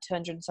know, like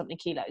 200 and something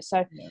kilos.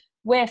 So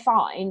we're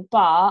fine,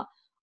 but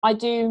I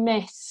do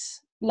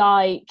miss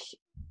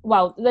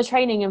the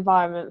training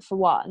environment for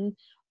one,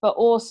 but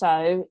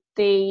also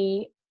I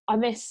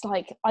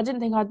didn't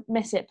think I'd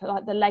miss it, but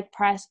like the leg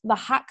press, the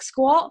hack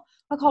squat.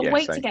 I can't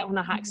wait to get on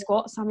a hack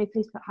squat. Sammy,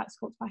 please put hack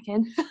squats back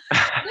in.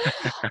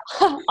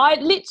 I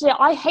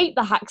hate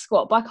the hack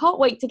squat, but I can't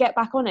wait to get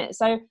back on it.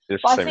 So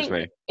I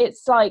think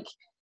it's like,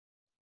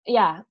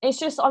 it's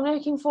just, I'm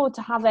looking forward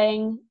to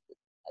having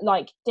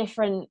like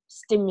different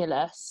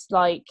stimulus,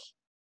 like,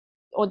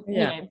 or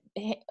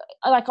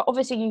like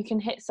obviously you can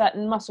hit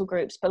certain muscle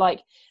groups, but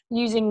like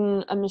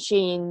using a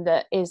machine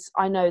that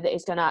I know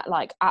is gonna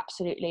like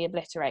absolutely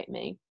obliterate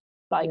me.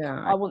 Like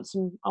I want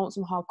some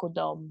hardcore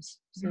DOMs,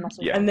 some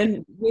muscle. And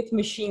then with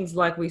machines,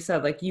 like we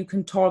said, like you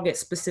can target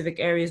specific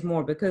areas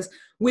more, because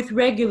with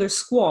regular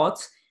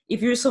squats,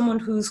 if you're someone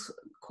who's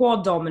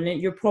quad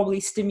dominant, you're probably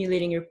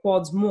stimulating your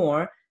quads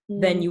more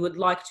than you would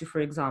like to, for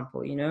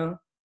example, you know?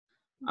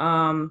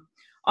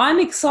 I'm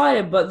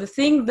excited, but the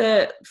thing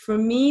that, for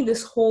me,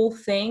 this whole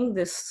thing,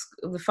 the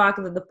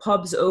fact that the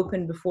pubs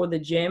open before the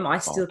gym, I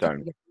still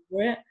can't get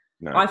over it.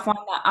 No. I find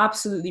that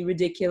absolutely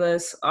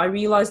ridiculous. I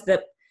realize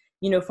that,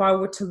 you know, if I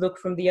were to look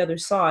from the other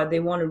side,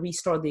 they want to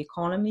restart the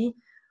economy.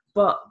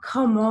 But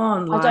come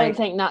on, like,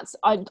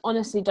 I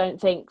honestly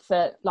don't think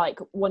that, like,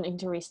 wanting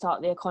to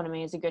restart the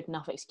economy is a good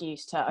enough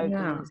excuse to open.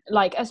 Yeah.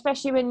 Like,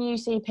 especially when you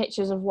see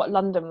pictures of what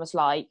London was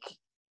like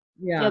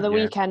the other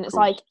weekend. It's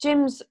like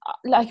gyms,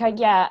 like,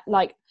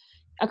 like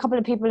a couple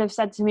of people have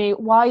said to me,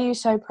 why are you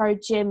so pro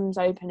gyms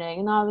opening?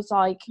 And I was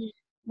like,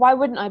 why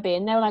wouldn't I be?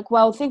 And they were like,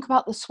 well, think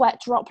about the sweat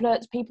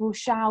droplets, people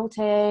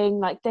shouting,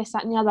 like this,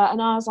 that and the other.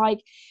 And I was like,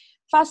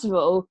 first of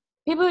all,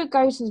 people who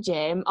go to the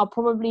gym are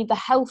probably the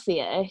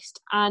healthiest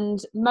and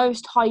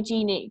most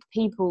hygienic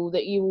people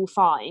that you will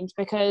find,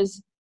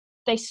 because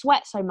they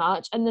sweat so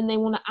much and then they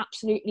want to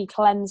absolutely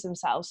cleanse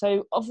themselves.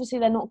 So obviously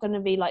they're not going to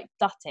be like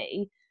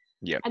dirty.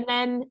 Yeah. And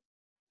then,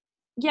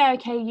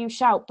 okay, you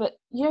shout, but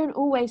you don't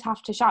always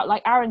have to shout.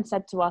 Like Aaron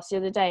said to us the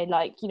other day,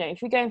 like, you know,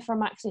 if you're going for a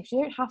max lift,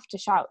 you don't have to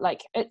shout.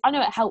 Like, I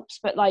know it helps,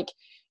 but like,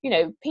 you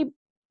know,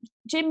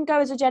 gym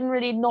goers are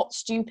generally not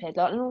stupid.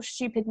 Like, not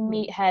stupid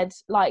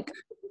meatheads, like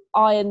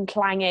iron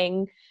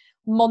clanging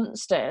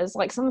monsters.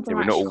 Like, some of them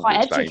are actually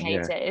quite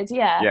educated.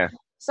 Yeah.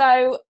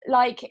 So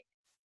like,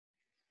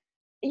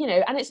 you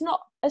know, and it's not,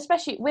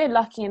 especially, we're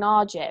lucky in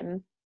our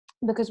gym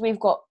because we've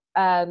got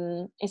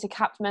it's a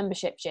capped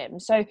membership gym,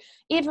 so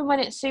even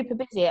when it's super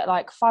busy at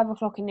like 5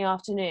 o'clock in the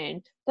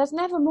afternoon, there's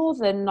never more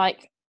than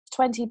like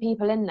 20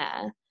 people in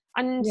there,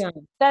 and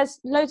there's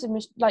loads of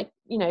like,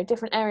 you know,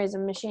 different areas of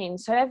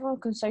machines, so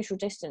everyone can social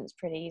distance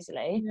pretty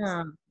easily.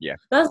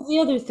 That's the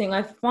other thing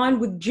I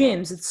find with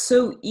gyms. It's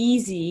so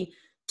easy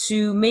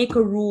to make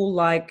a rule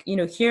like, you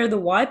know, here are the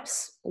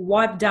wipes,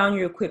 wipe down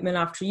your equipment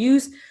after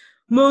use.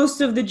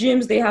 Most of the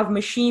gyms, they have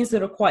machines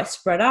that are quite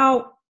spread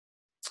out.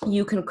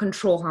 You can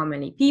control how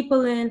many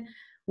people in.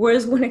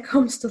 Whereas when it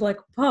comes to like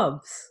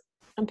pubs,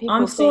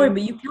 I'm sorry,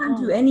 but you can't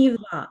do any of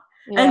that.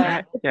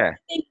 And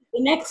the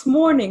next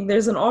morning,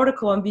 there's an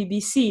article on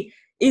BBC.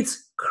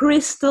 It's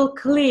crystal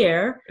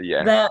clear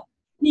that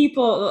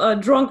people,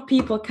 drunk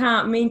people,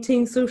 can't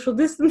maintain social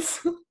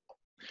distance.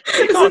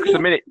 You can't,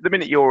 because the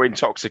minute you're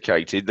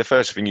intoxicated, the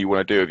first thing you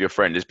want to do with your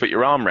friend is put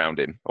your arm around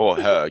him or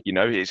her. You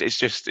know,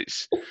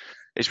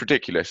 it's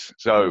ridiculous.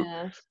 So,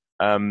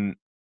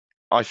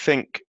 I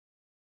think,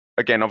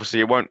 again,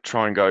 obviously, I won't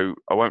try and go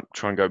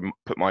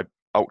put my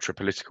ultra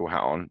political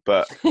hat on,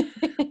 but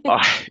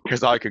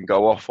because I can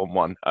go off on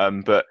one.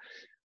 But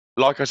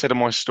like I said in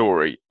my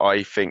story,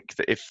 I think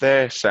that if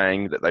they're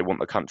saying that they want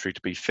the country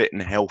to be fit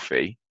and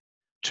healthy,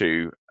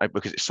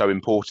 because it's so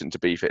important to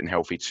be fit and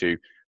healthy to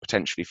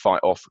potentially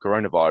fight off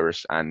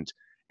coronavirus and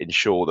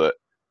ensure that,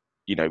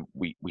 you know,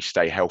 we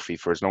stay healthy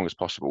for as long as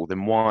possible,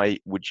 then why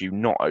would you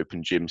not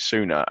open gyms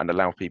sooner and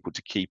allow people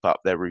to keep up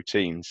their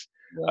routines?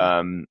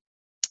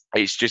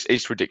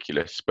 It's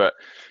ridiculous, but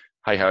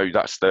hey ho,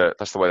 that's the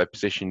way they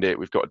positioned it.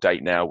 We've got a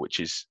date now, which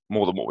is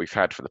more than what we've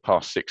had for the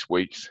past 6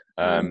 weeks.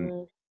 I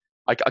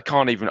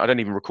don't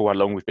even recall how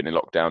long we've been in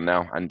lockdown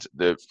now, and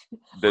the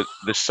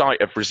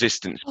sight of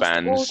resistance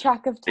bands is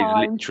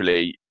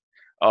literally,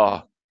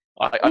 I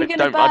don't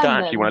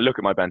actually want to look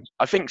at my bands.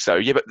 I think so,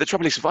 yeah, but the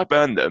trouble is, if I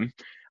burn them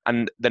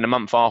and then a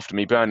month after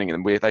me burning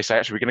them, they say,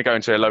 actually, we're going to go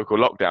into a local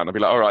lockdown, I'll be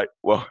like, all right,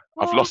 well,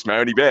 I've lost my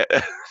only bit.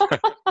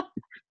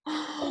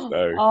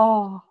 So,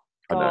 God.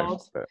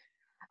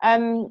 I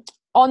know,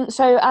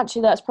 so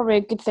actually that's probably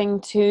a good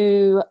thing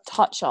to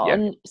touch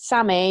on.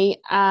 Sammy,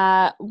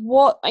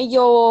 what are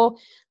your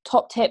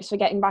top tips for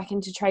getting back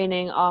into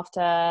training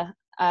after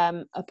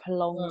a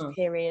prolonged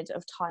period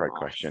of time Great off?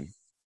 Question.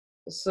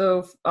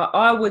 So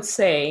I would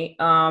say,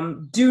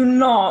 do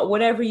not,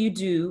 whatever you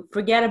do,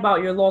 forget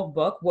about your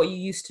logbook, what you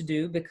used to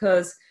do,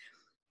 because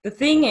the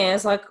thing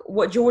is, like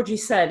what Georgie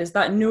said, is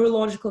that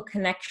neurological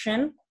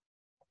connection,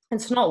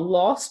 it's not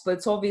lost, but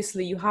it's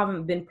obviously you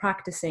haven't been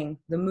practicing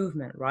the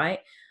movement, right?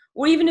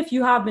 Or even if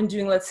you have been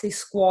doing, let's say,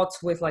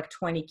 squats with like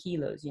 20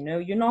 kilos, you know,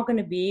 you're not going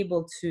to be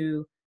able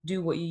to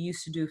do what you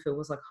used to do if it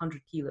was like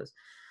 100 kilos.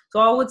 So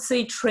I would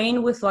say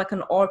train with like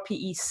an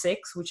RPE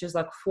 6, which is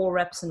like 4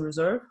 reps in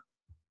reserve.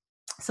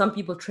 Some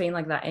people train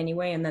like that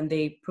anyway, and then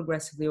they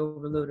progressively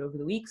overload over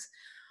the weeks.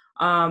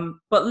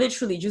 But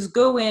literally just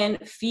go in,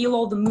 feel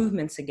all the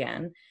movements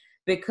again,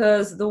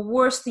 because the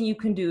worst thing you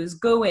can do is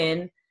go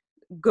in,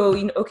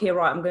 okay,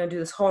 right, I'm going to do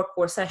this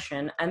hardcore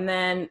session, and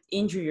then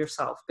injure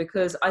yourself,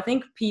 because I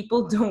think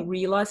people don't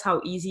realize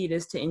how easy it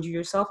is to injure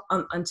yourself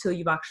until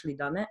you've actually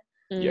done it.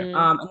 And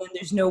then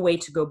there's no way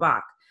to go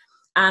back.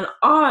 And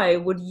I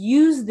would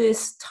use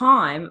this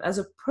time as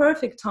a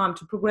perfect time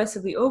to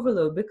progressively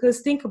overload,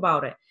 because think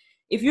about it.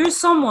 If you're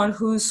someone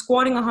who's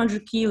squatting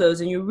 100 kilos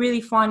and you're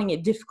really finding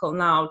it difficult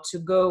now to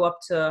go up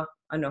to,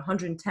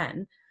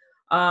 110,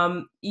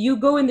 you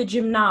go in the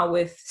gym now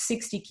with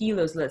 60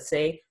 kilos, let's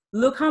say,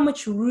 look how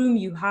much room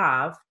you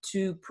have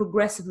to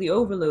progressively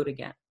overload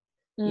again.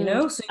 you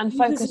know, so and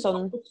focus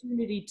on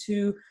opportunity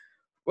to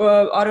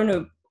I don't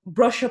know,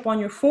 brush up on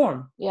your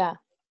form.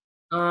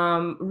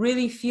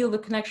 Really feel the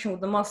connection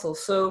with the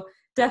muscles. So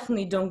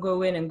definitely don't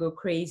go in and go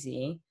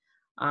crazy.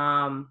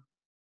 And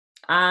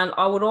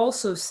I would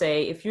also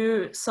say, if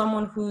you're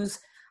someone who's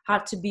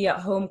had to be at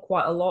home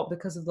quite a lot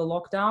because of the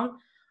lockdown,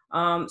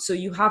 so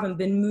you haven't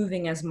been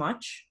moving as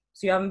much,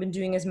 so you haven't been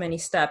doing as many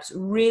steps,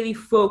 really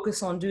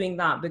focus on doing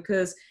that,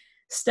 because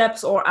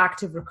steps are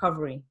active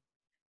recovery.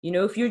 You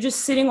know, if you're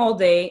just sitting all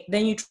day,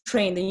 then you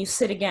train, then you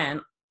sit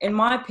again, in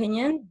my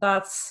opinion,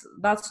 that's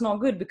not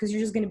good, because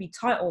you're just going to be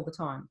tight all the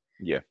time.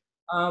 Yeah.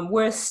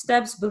 Whereas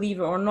steps, believe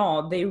it or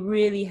not, they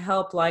really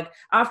help. Like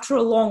after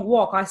a long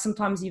walk, I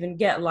sometimes even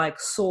get like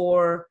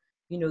sore,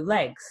 you know,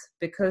 legs,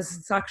 because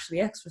it's actually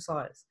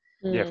exercise.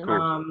 Yeah, of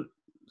course.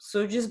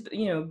 So just,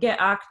 you know, get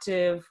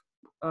active,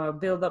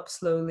 build up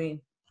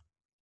slowly.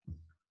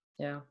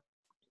 Yeah.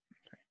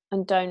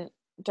 And don't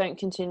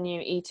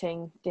continue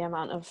eating the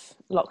amount of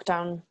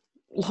lockdown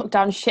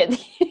shit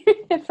that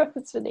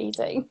everyone's been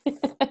eating.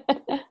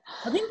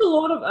 I think a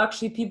lot of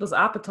actually people's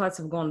appetites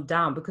have gone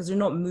down because they're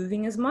not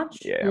moving as much.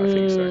 Yeah, I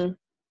think so.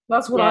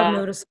 That's what I've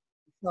noticed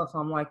myself.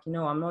 I'm like, you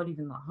know, I'm not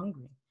even that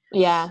hungry.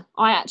 Yeah,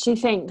 I actually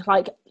think,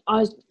 like,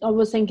 I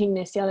was thinking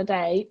this the other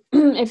day,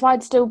 if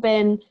I'd still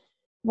been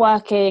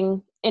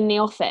working in the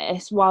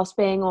office whilst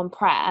being on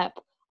prep,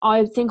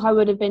 I think I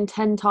would have been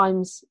 10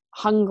 times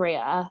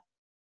hungrier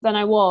than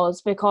I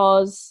was,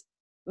 because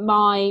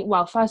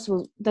first of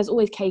all, there's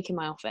always cake in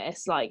my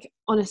office. Like,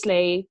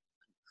 honestly,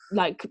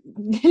 like,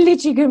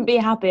 literally couldn't be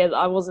happier that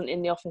I wasn't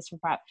in the office for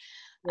prep.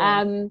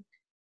 Yeah.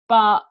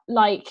 But,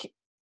 like,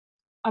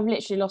 I've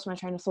literally lost my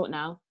train of thought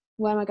now.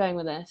 Where am I going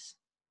with this?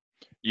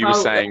 You were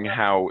saying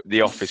how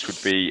the office would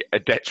be a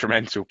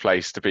detrimental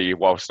place to be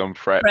whilst on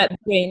prep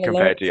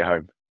compared to your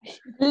home.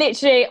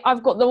 Literally,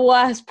 I've got the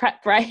worst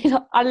prep brain.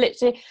 I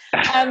literally...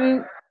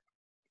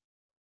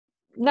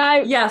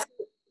 no. Yes.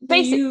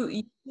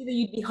 Basically,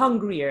 you'd be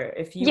hungrier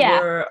if you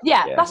were...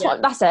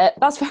 That's it.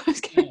 That's where I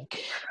was going.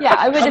 Yeah,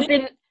 I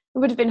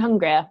would have been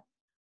hungrier.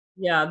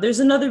 Yeah, there's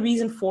another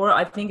reason for it.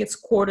 I think it's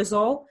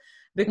cortisol.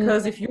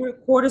 Because if your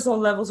cortisol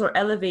levels are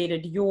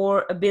elevated,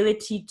 your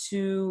ability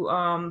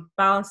to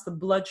balance the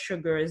blood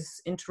sugar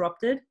is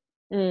interrupted.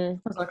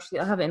 Actually,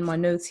 I have it in my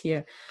notes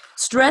here.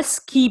 Stress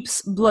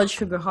keeps blood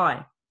sugar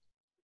high.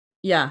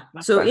 Yeah.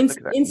 So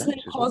insulin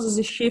causes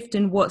a shift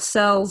in what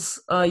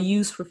cells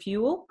use for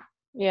fuel.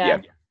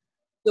 Yeah.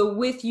 So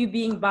with you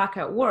being back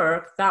at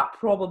work, that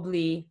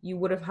probably you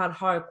would have had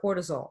higher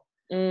cortisol.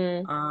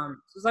 So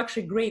it's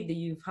actually great that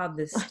you've had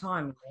this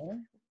time.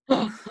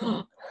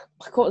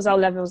 My cortisol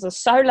levels are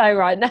so low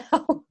right now.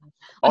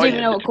 I don't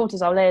even know what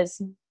cortisol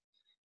is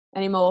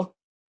anymore.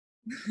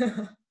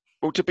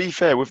 Well, to be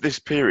fair, with this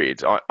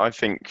period, I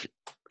think,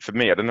 for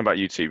me, I don't know about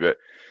you two, but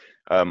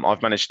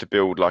I've managed to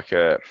build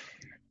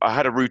I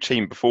had a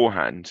routine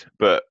beforehand,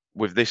 but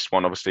with this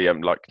one, obviously,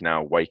 I'm like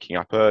now waking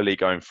up early,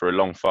 going for a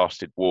long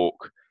fasted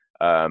walk.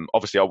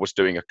 Obviously, I was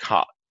doing a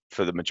cut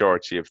for the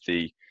majority of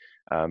the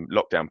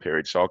lockdown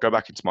period, so I'll go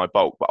back into my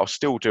bulk, but I'll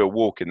still do a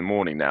walk in the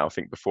morning now, I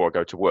think, before I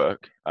go to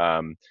work.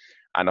 And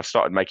I've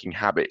started making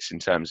habits in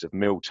terms of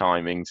meal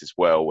timings as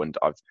well. And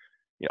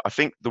I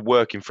think the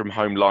working from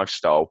home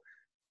lifestyle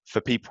for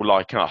people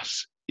like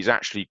us is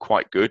actually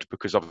quite good,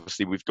 because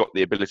obviously we've got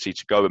the ability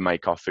to go and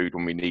make our food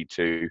when we need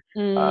to.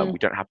 We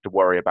don't have to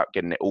worry about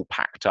getting it all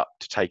packed up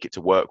to take it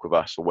to work with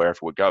us or wherever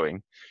we're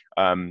going.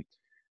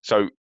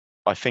 So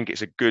I think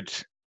it's a good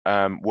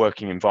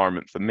working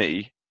environment for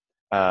me.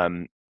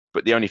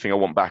 But the only thing I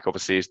want back,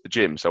 obviously, is the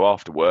gym. So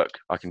after work,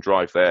 I can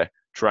drive there,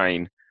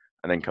 train,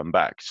 and then come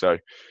back. So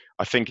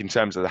I think in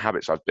terms of the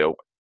habits I've built,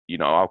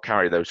 I'll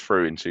carry those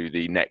through into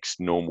the next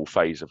normal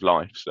phase of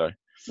life. So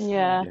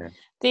yeah.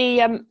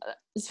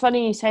 It's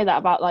funny you say that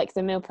about like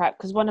the meal prep,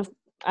 because one of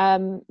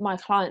my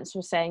clients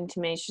was saying to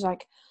me, she's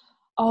like,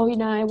 oh,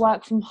 I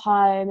work from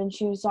home, and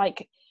she was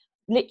like,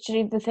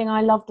 literally the thing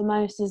I love the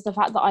most is the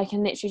fact that I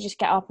can literally just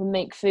get up and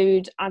make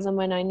food as and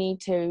when I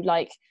need to,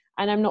 like,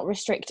 and I'm not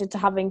restricted to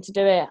having to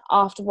do it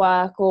after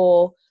work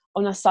or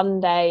on a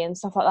Sunday and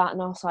stuff like that.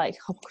 And I was like,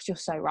 oh, you're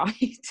so right.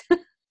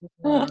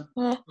 I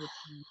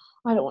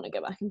don't want to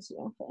go back into the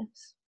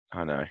office.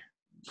 I know.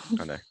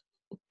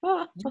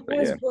 You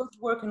guys both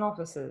work in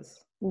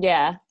offices.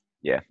 Yeah.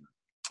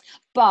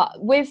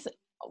 But with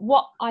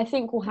what I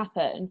think will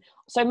happen,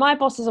 so my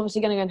boss is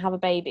obviously going to go and have a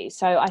baby.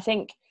 So I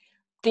think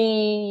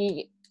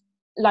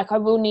I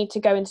will need to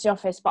go into the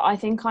office, but I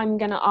think I'm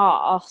going to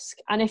ask,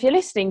 and if you're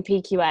listening,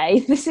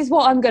 PQA, this is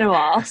what I'm going to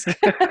ask.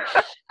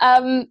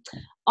 I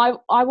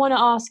want to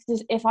ask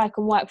if I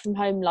can work from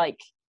home like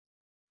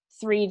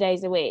 3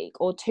 days a week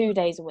or 2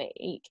 days a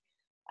week.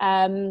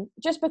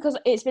 Just because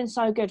it's been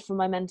so good for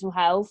my mental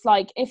health.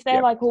 Like if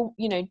they're like, oh,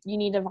 you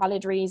need a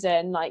valid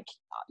reason, like,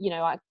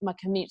 my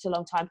commute's a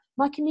long time.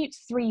 My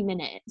commute's 3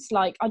 minutes.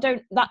 Like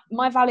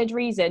my valid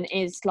reason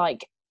is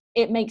like,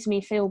 it makes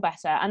me feel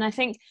better. And I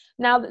think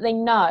now that they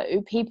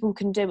know people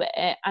can do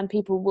it and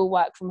people will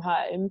work from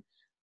home,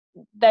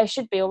 they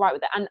should be all right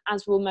with it. And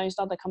as will most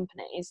other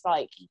companies,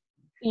 like,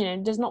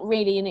 there's not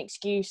really an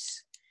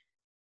excuse.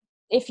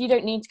 If you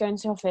don't need to go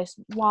into the office,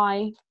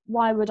 why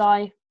would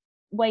I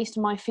waste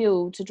my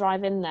fuel to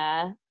drive in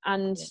there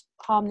and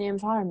harm the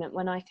environment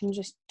when I can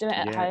just do it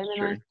at home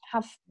and I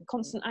have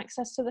constant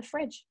access to the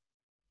fridge?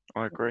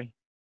 I agree.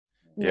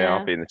 Yeah,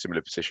 I'll be in a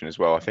similar position as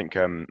well. I think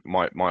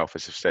my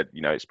office have said,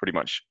 it's pretty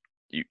much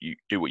you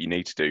do what you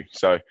need to do.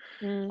 So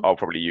I'll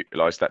probably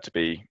utilise that to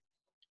be,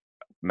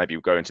 maybe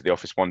we'll go into the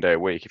office 1 day a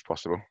week if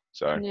possible.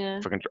 So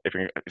if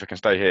I can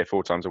stay here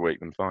 4 times a week,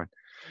 then fine.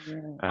 Yeah.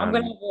 I'm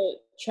going to have a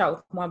chat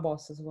with my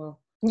boss as well.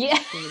 Yeah.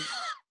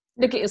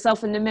 Look at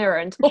yourself in the mirror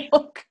and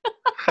talk.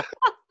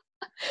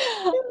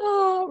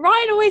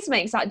 Ryan always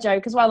makes that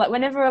joke as well. Like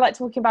whenever we're like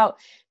talking about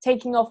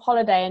taking off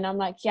holiday, and I'm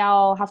like,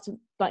 I'll have to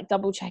like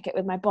double check it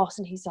with my boss,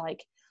 and he's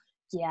like,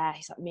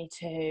 me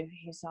too.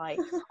 He's like,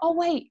 oh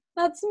wait,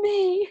 that's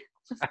me.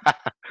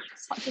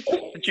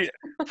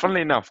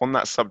 Funnily enough, on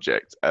that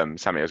subject,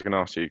 Sammy, I was going to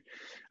ask you,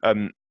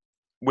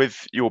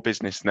 with your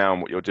business now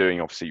and what you're doing,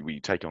 obviously we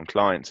take on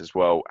clients as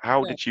well.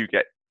 How did you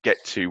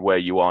get to where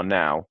you are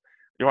now?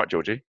 You're right,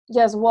 Georgie?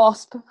 Yes,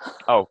 wasp.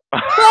 Oh.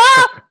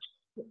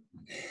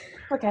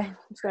 Okay, I'm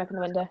just going to open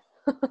the window.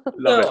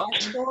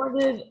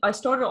 I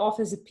started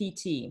off as a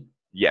PT.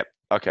 Yep.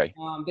 Okay.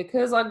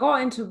 Because I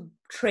got into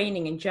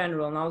training in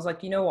general, and I was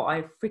like, you know what,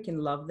 I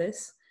freaking love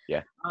this.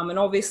 Yeah. And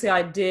obviously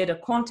I did a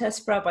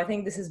contest prep. I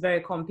think this is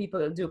very common. People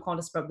that do a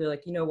contest prep, they're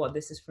like, you know what,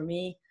 this is for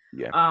me.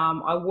 Yeah.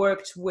 I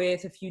worked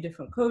with a few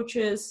different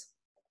coaches,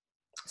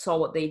 saw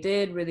what they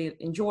did, really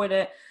enjoyed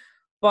it.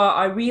 But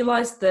I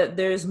realized that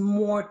there's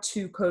more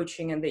to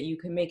coaching and that you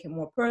can make it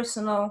more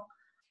personal.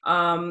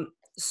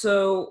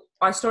 So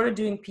I started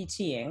doing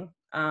PTing,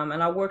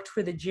 and I worked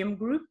for the gym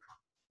group.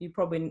 You've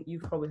probably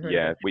heard.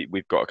 Yeah,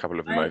 we've got a couple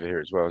of them over here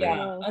as well.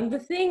 Yeah, and the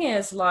thing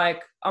is,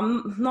 like,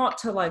 I'm not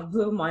to like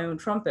blow my own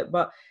trumpet,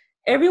 but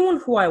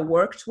everyone who I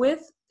worked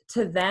with,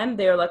 to them,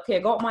 they're like, okay, I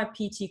got my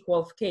PT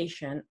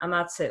qualification, and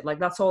that's it. Like,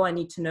 that's all I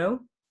need to know.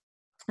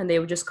 And they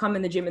would just come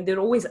in the gym, and they'd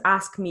always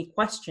ask me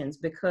questions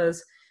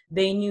because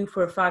they knew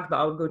for a fact that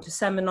I would go to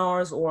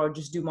seminars or I would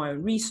just do my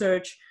own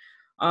research.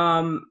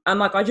 And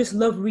like, I just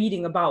love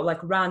reading about like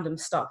random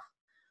stuff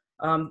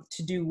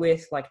to do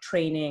with like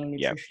training,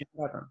 nutrition,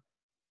 whatever.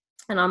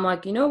 And I'm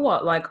like, you know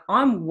what, like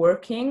I'm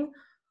working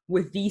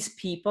with these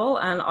people,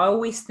 and I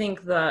always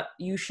think that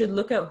you should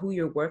look at who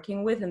you're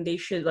working with and they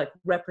should like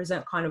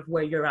represent kind of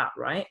where you're at,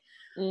 right?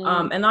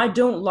 And I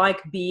don't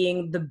like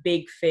being the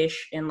big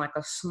fish in like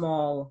a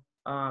small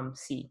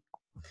sea.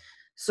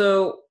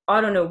 So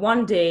I don't know,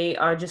 one day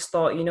I just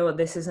thought, you know what,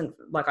 this isn't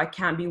like, I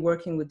can't be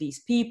working with these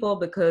people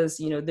because,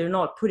 you know, they're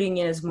not putting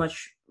in as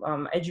much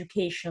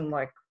education,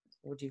 like,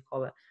 what do you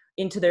call it,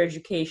 into their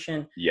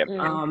education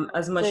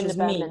as much as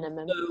me.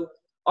 So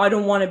I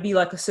don't want to be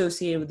like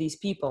associated with these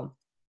people.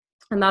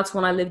 And that's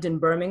when I lived in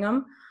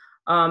Birmingham.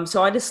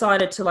 So I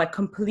decided to like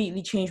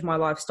completely change my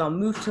lifestyle,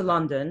 move to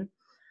London.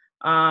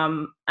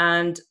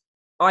 And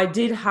I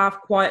did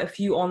have quite a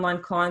few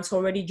online clients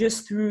already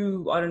just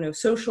through, I don't know,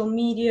 social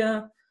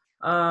media.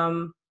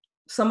 Some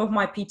of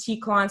my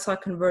PT clients I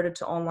converted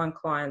to online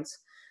clients.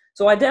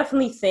 So I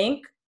definitely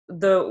think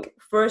the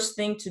first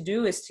thing to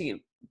do is to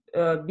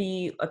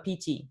be a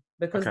PT,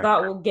 because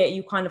that will get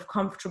you kind of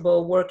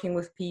comfortable working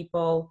with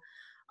people.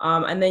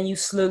 And then you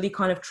slowly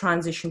kind of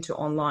transition to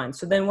online.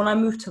 So then when I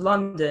moved to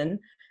London,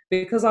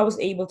 because I was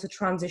able to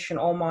transition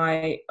all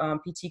my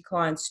PT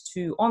clients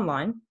to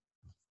online,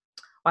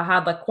 I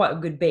had like quite a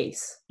good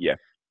base. Yeah.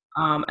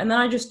 And then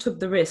I just took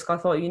the risk. I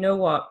thought, you know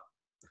what?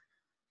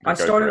 I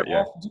started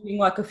off doing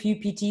like a few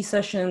PT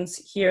sessions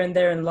here and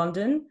there in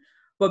London,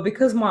 but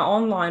because my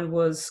online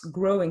was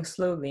growing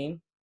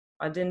slowly,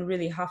 I didn't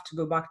really have to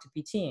go back to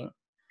PTing.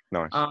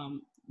 Nice.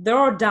 There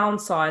are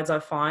downsides, I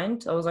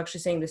find. I was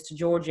actually saying this to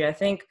Georgie. I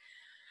think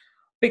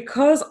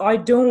because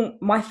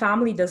my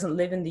family doesn't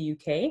live in the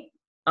UK.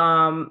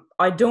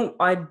 I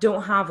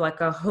don't have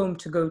like a home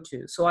to go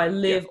to. So I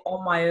live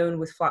on my own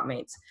with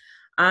flatmates.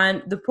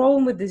 And the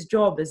problem with this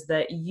job is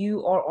that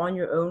you are on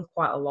your own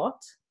quite a lot.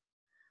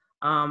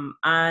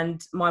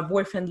 And my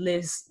boyfriend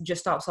lives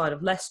just outside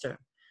of Leicester.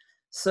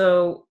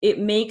 So it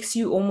makes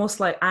you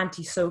almost like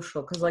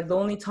antisocial, because like the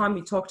only time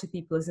you talk to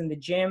people is in the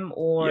gym,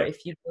 or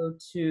if you go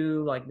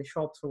to like the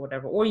shops or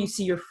whatever, or you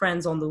see your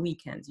friends on the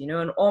weekends, you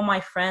know, and all my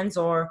friends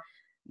are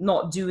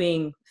not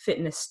doing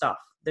fitness stuff.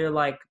 They're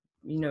like,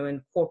 you know,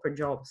 in corporate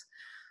jobs.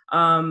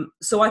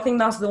 So I think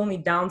that's the only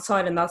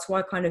downside, and that's why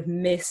I kind of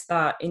miss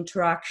that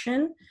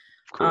interaction.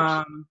 Of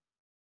course.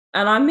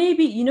 And I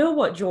maybe, you know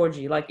what,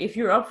 Georgie, like if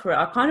you're up for it,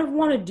 I kind of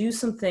want to do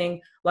something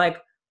like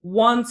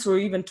once or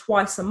even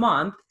twice a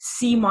month,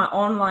 see my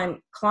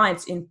online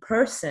clients in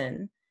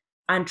person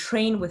and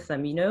train with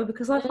them, you know,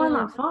 because I find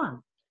that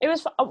fun. It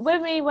was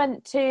when we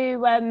went to,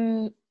 where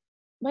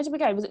did we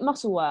go? Was it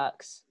Muscle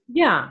Works?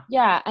 Yeah.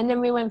 Yeah. And then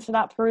we went for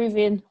that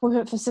Peruvian, we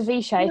went for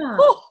ceviche. Yeah.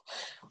 Oh,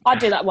 I'd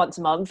do that once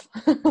a month.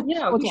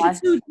 Yeah, we should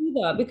still do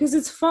that because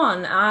it's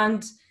fun.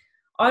 And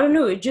I don't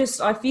know,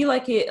 I feel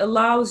like it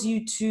allows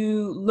you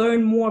to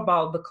learn more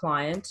about the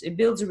client. It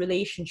builds a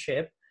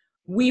relationship.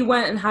 we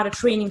went and had a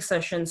training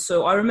session.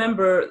 So I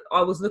remember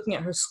I was looking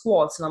at her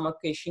squats and I'm like,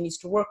 okay, she needs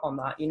to work on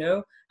that,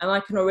 and I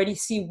can already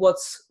see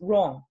what's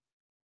wrong.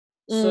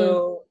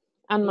 So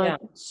and my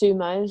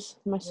sumo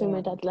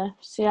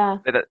deadlifts,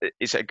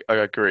 I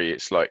agree.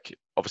 It's like,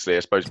 obviously, I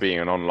suppose being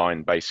an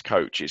online based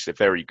coach is a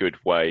very good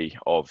way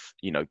of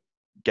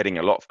getting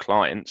a lot of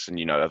clients and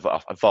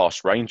a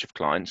vast range of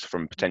clients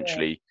from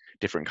potentially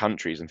different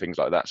countries and things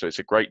like that. So it's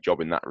a great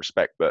job in that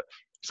respect, but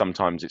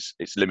sometimes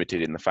it's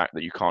limited in the fact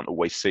that you can't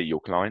always see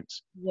your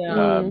clients.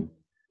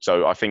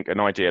 So I think an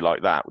idea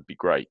like that would be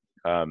great.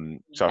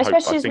 So I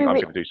think I'm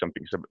going to do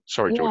something.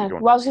 Sorry, Georgie, go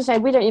on. Well, I was going to say,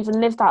 we don't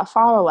even live that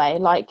far away.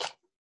 Like,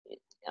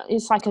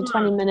 it's like a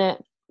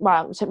 20-minute.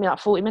 Well, it took me like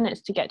 40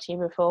 minutes to get to you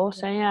before.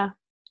 So yeah.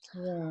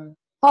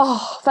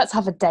 Oh, let's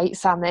have a date,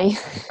 Sammy.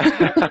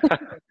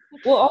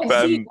 Well,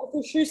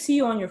 I'll sure see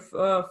you on your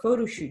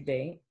photo shoot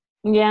day.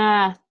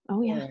 Yeah.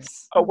 Oh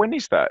yes. Oh, when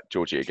is that,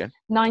 Georgie, again?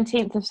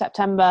 19th of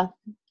September.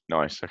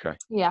 Nice. Okay.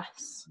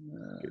 Yes.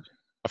 Good.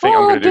 I think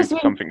I'm going to do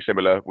something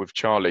similar with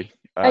Charlie.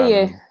 Are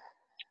you?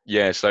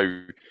 Yeah.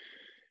 So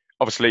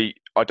obviously,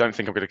 I don't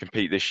think I'm going to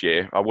compete this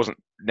year. I wasn't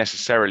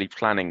necessarily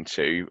planning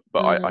to,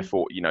 but I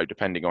thought,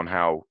 depending on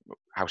how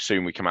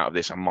soon we come out of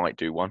this, I might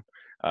do one.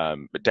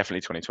 But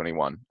definitely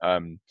 2021.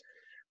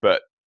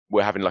 But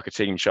we're having like a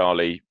Team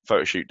Charlie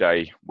photo shoot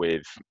day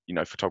with,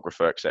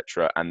 photographer,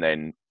 etc., and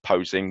then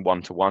posing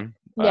 1-to-1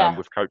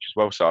 with coach as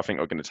well. So I think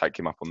we're going to take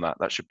him up on that.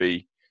 That should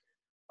be,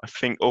 I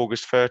think,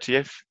 August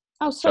 30th.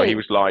 Oh, sweet. So he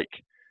was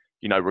like,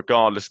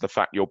 regardless of the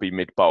fact you'll be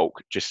mid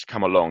bulk, just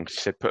come along.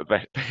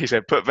 He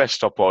said, put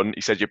vest top on.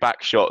 He said your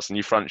back shots and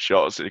your front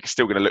shots, you're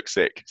still going to look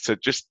sick. So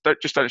just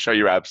don't show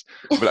your abs.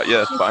 I'll be like, yeah,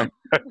 that's fine.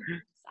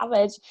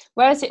 Savage.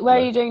 Where is it? Where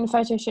are you doing the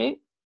photo shoot?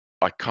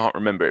 I can't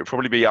remember. It'll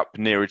probably be up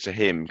nearer to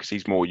him because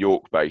he's more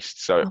York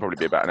based. So it'll probably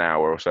be about an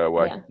hour or so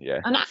away.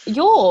 Yeah. And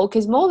York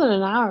is more than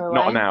an hour away.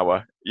 Not an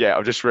hour. Yeah,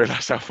 I've just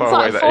realised how far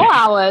away that is. 4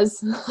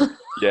 hours.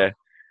 Yeah.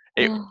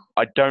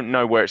 I don't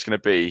know where it's going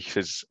to be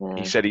because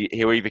he said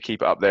he'll either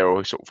keep it up there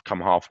or sort of come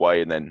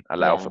halfway and then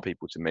allow for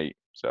people to meet.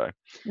 So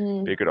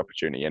it'll be a good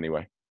opportunity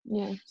anyway.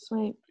 Yeah,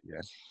 sweet.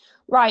 Yeah.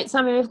 Right,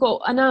 Sammy, we've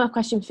got another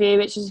question for you,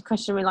 which is a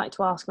question we like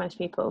to ask most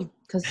people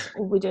because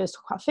all we do is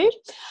talk about food.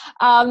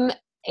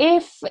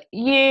 If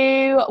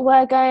you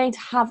were going to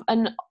have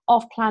an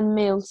off-plan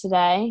meal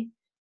today,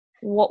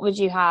 what would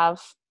you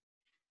have?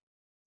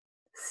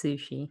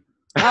 Sushi.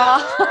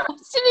 I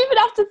didn't even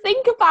have to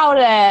think about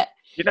it.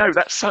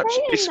 That's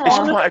it's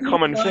quite a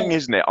common thing,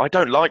 isn't it? I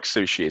don't like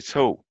sushi at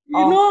all.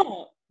 You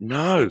know?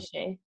 No.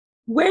 Sushi.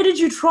 Where did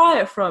you try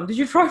it from? Did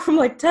you try it from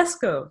like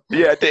Tesco?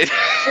 Yeah, I did.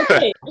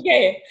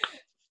 Okay.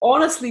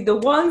 Honestly, the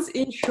ones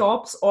in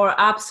shops are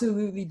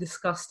absolutely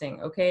disgusting,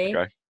 okay?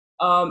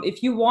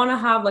 If you want to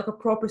have like a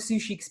proper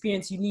sushi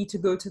experience, you need to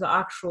go to the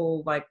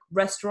actual like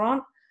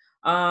restaurant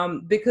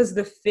because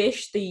the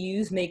fish they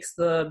use makes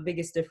the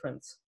biggest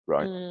difference.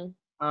 Right.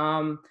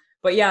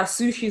 But yeah,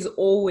 sushi's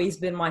always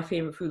been my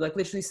favorite food, like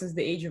literally since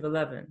the age of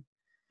 11.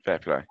 Fair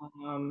play.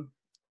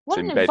 What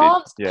an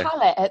advanced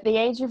palate at the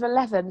age of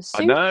 11. Sushi.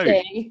 I know.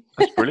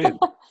 That's brilliant.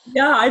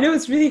 Yeah, I know.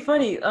 It's really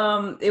funny.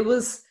 It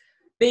was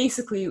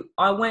basically,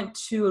 I went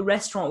to a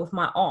restaurant with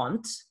my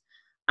aunt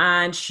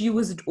and she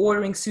was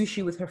ordering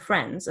sushi with her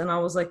friends. And I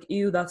was like,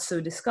 ew, that's so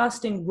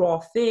disgusting.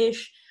 Raw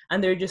fish.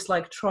 And they're just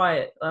like, try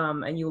it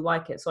and you'll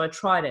like it. So I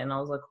tried it and I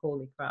was like,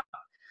 holy crap.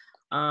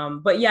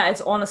 But yeah,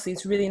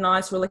 it's really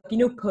nice. We're like,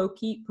 poke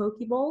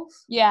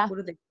balls? Yeah. What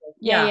are they called?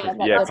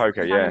 Yeah, poke,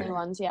 yeah.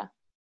 Ones, yeah.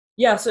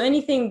 Yeah, so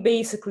anything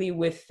basically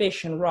with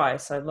fish and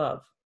rice, I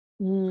love.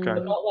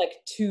 But not like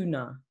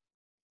tuna.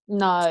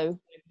 No.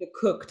 The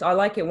cooked. I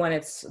like it when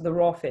it's the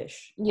raw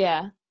fish.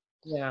 Yeah.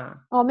 Yeah.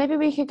 Oh, maybe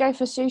we could go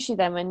for sushi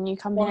then when you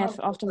come here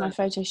after my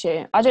photo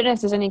shoot. I don't know if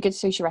there's any good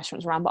sushi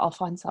restaurants around, but I'll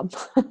find some.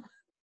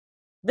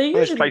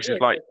 There's places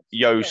like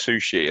Yo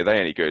Sushi. Are they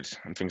any good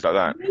and things like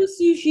that? Yo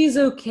Sushi is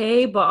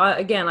okay, but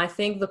I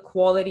think the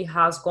quality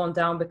has gone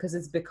down because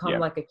it's become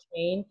like a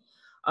chain.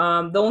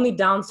 The only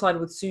downside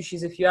with sushi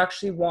is if you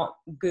actually want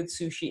good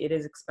sushi, it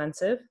is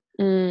expensive.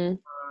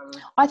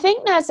 I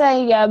think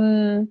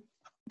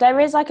there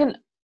is like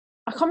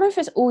I can't remember if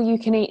it's all you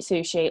can eat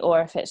sushi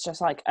or if it's just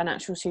like an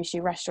actual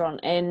sushi restaurant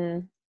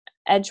in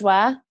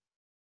Edgware.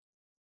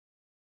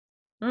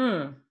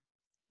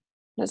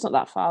 It's not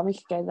that far. We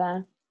could go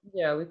there.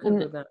 Yeah, we could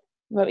go there.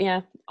 But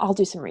yeah, I'll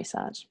do some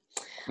research.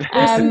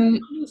 There's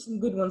some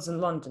good ones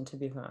in London, to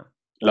be fair.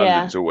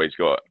 London's always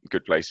got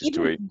good places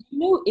to eat. You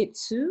know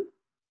Itsu?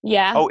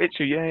 Yeah. Oh,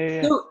 Itsu,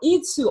 yeah. So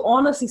Itsu,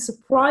 honestly,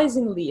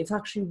 surprisingly, it's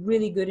actually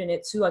really good in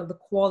Itsu. Like the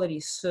quality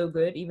is so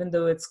good, even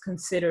though it's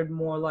considered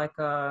more like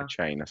a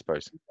chain, I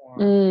suppose.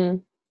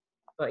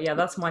 But yeah,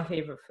 that's my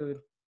favorite food.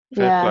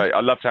 Fair play.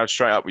 I loved how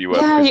straight up you were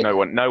because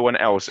no one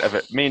else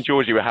ever. Me and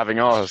Georgie were having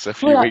ours a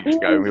few weeks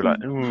ago, and we were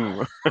like,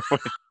 ooh.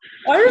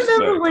 I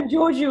remember when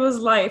Georgie was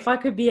like, "If I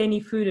could be any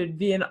food, it'd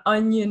be an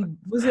onion."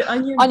 Was it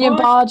onion? Onion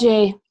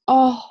bhaji.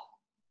 Oh,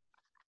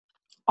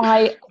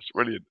 That's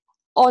brilliant.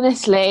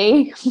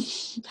 Honestly,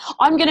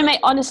 I'm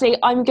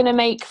gonna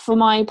make for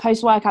my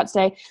post-workout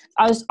today.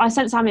 I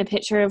sent Sammy a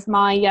picture of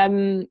my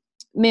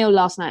meal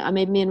last night. I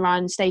made me and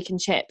Ryan steak and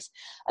chips,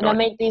 and I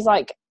made these,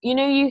 like, you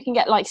know, you can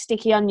get like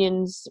sticky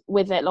onions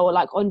with it, or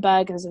like on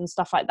burgers and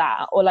stuff like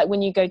that, or like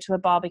when you go to a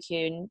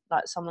barbecue and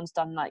like someone's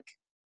done like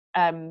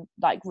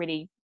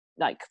really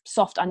like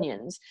soft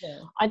onions. Yeah.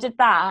 I did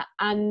that,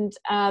 and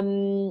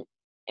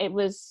it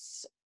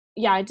was,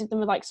 yeah, I did them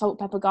with like salt,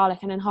 pepper, garlic,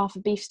 and then half a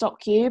beef stock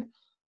cube.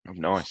 Oh,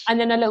 nice. And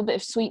then a little bit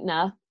of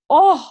sweetener.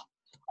 Oh,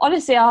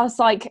 honestly, I was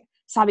like,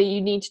 Sabby,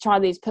 you need to try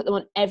these, put them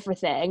on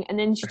everything. And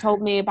then she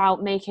told me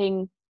about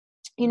making,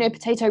 you know,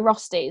 potato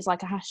rosties,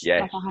 like a hash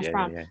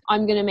brown. Yeah.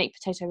 I'm going to make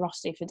potato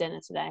rosti for dinner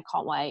today. I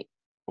can't wait.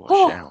 What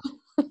a shout.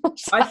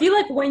 I feel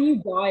like when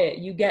you diet,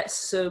 you get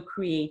so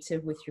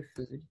creative with your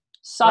food.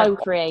 So like,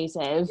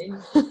 creative.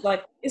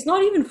 Like, it's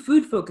not even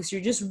food focused.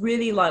 You're just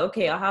really like,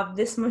 okay, I have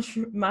this much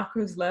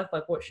macros left.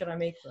 Like, what should I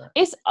make for it?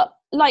 It's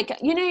like,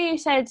 you know, you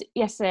said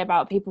yesterday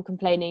about people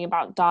complaining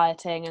about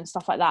dieting and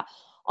stuff like that.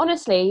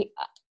 Honestly,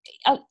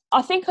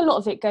 I think a lot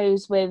of it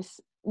goes with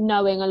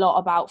knowing a lot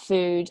about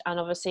food, and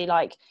obviously,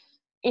 like,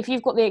 if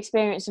you've got the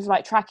experience of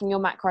like tracking your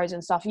macros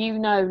and stuff, you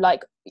know,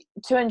 like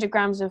 200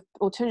 grams of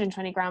or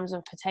 220 grams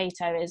of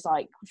potato is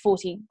like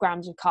 40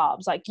 grams of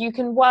carbs. Like, you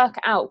can work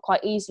out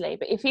quite easily.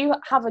 But if you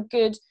have a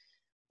good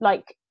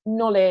like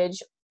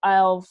knowledge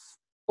of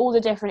all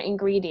the different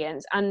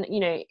ingredients, and,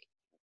 you know,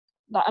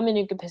 like, I'm in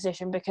a good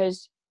position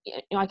because, you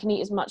know, I can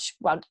eat as much,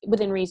 well,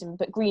 within reason,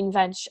 but green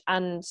veg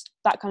and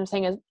that kind of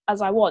thing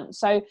as I want.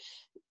 So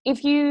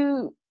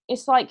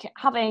it's like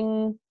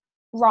having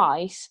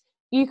rice.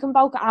 You can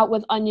bulk it out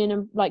with onion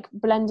and like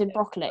blended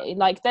broccoli.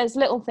 Like, there's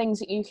little things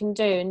that you can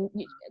do, and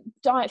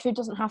diet food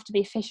doesn't have to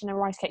be fish and a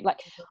rice cake. Like,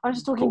 I was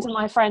just talking to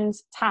my friend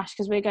Tash,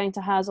 because we're going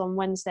to hers on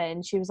Wednesday,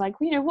 and she was like,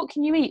 well, you know, what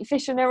can you eat?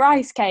 Fish and a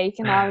rice cake.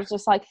 And I was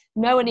just like,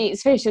 no one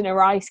eats fish and a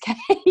rice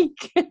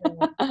cake.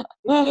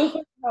 It's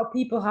how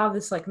people have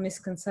this like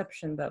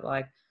misconception that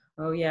like,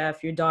 oh yeah,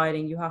 if you're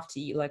dieting, you have to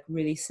eat like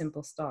really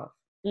simple stuff.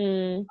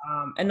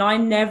 And I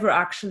never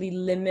actually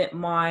limit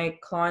my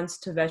clients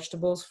to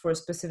vegetables for a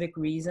specific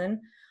reason,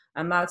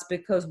 and that's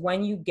because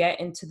when you get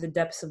into the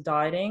depths of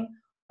dieting,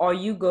 are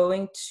you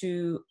going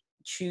to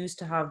choose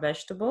to have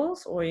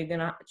vegetables, or are you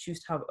gonna choose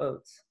to have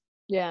oats?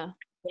 Yeah,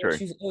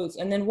 choose oats.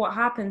 And then what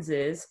happens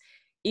is,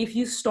 if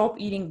you stop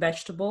eating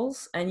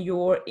vegetables and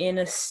you're in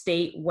a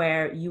state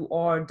where you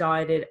are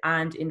dieted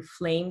and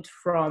inflamed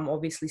from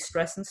obviously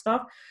stress and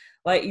stuff,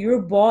 like,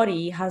 your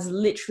body has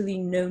literally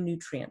no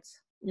nutrients.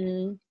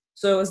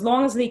 So as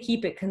long as they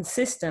keep it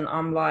consistent,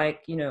 I'm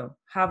like, you know,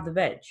 have the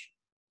veg.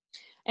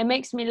 It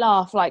makes me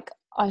laugh. Like,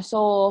 I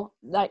saw,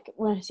 like,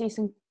 when I see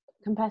some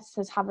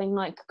competitors having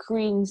like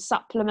green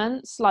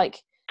supplements,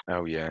 like,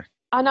 oh yeah,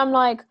 and I'm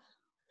like,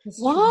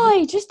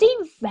 why? Just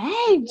eat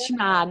veg,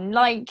 man.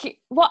 Like,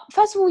 what?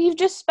 First of all, you've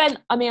just spent,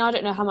 I mean, I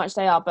don't know how much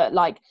they are, but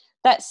like,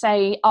 let's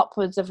say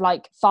upwards of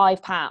like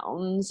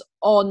 £5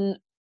 on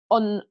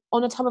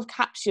a tub of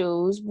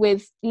capsules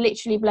with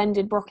literally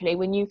blended broccoli,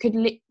 when you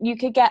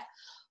could get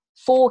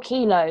 4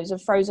 kilos of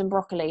frozen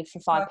broccoli for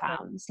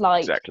 £5.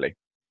 Like, exactly.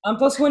 And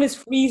plus, when it's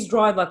freeze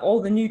dried, like,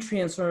 all the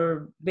nutrients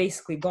are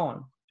basically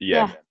gone.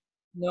 Yeah.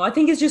 No, I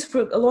think it's just,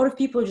 for a lot of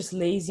people, just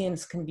lazy and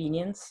it's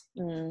convenience.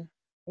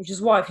 Which is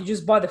why if you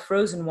just buy the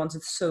frozen ones,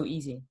 it's so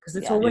easy because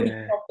it's already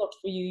chopped up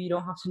for you. You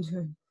don't have to do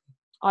it.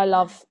 I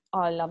love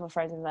a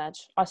frozen veg.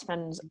 I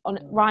spend on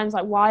it. Ryan's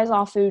like, why is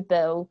our food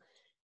bill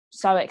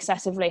so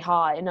excessively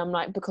high? And I'm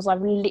like, because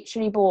I've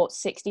literally bought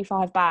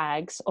 65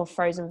 bags of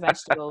frozen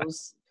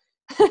vegetables,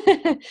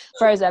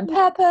 frozen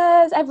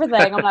peppers,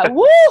 everything. I'm like,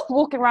 woo,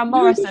 walking around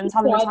Morrison's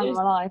having the time of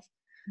my life.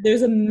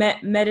 There's a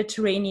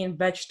Mediterranean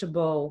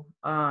vegetable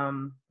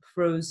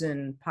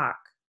frozen pack.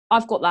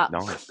 I've got that.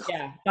 Nice.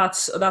 Yeah,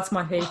 that's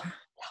my favorite.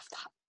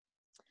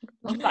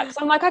 Love that.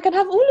 So I'm like, I can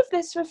have all of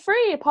this for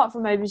free apart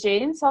from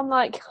aubergine. So I'm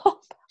like, oh,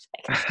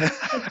 perfect.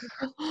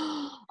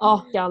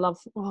 Oh yeah,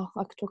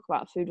 I could talk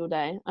about food all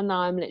day, and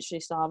now I'm literally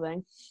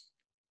starving.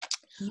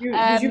 Did you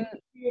do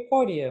your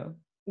cardio?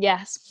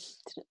 Yes,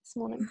 did it this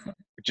morning.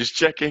 Just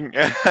checking.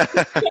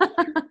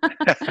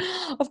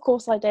 Of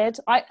course I did.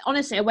 I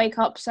honestly, I wake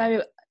up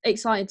so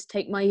excited to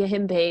take my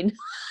Yihimbine.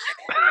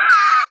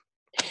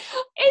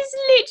 It's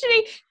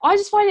literally, I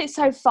just find it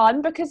so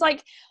fun because,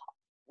 like,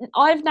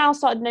 I've now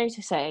started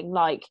noticing,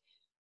 like,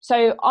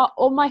 so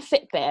on my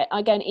Fitbit,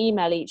 I get an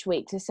email each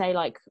week to say,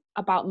 like,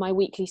 about my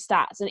weekly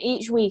stats. And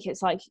each week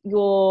it's like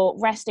your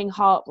resting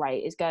heart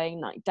rate is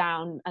going, like,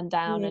 down and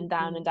down and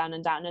down and down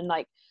and down. And,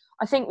 like,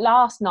 I think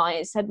last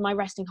night it said my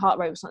resting heart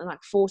rate was something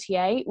like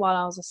 48 while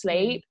I was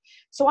asleep.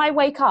 So I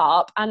wake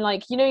up and,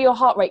 like, you know, your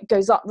heart rate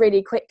goes up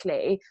really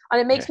quickly and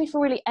it makes me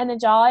feel really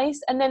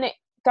energized. And then it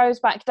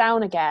goes back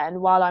down again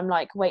while I'm,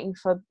 like, waiting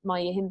for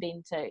my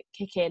Yihimbine to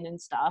kick in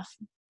and stuff.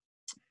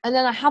 And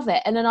then I have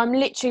it, and then I'm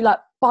literally, like,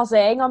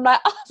 buzzing. I'm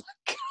like, oh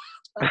my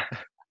God.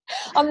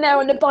 I'm there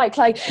on the bike,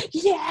 like,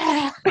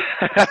 yeah.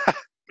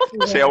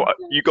 See,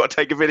 you got to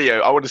take a video.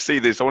 I want to see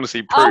this. I want to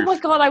see proof. Oh my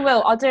God, I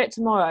will. I'll do it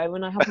tomorrow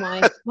when I have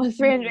my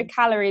 300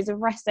 calories of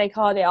rest day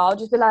cardio. I'll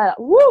just be like,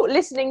 woo,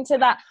 listening to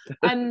that.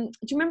 Do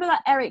you remember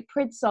that Eric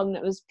Prydz song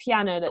that was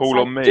piano? That's Call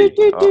like, on Me.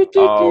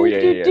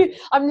 Yeah.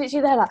 I'm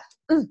literally there like,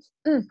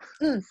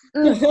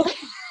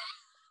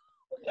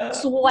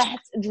 sweat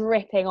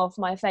dripping off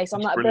my face.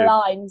 I'm like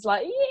blind,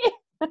 like,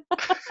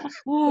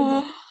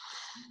 yeah.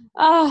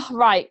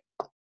 Right.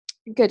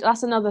 Good.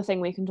 That's another thing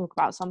we can talk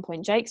about at some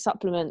point, Jake.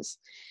 Supplements,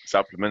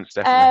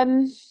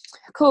 definitely.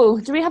 Cool.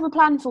 Do we have a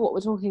plan for what we're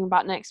talking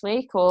about next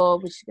week, or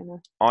we're just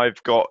gonna?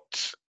 I've got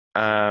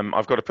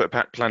to put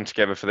a plan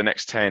together for the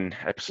next 10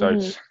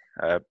 episodes,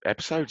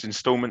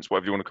 installments,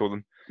 whatever you want to call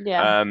them.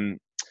 Yeah.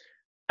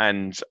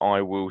 And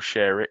I will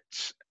share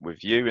it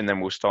with you, and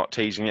then we'll start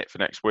teasing it for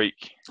next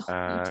week.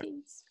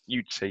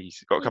 You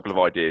tease. Got a couple of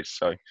ideas,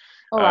 so.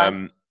 All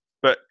right.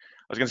 But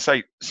I was going to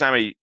say,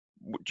 Sammy,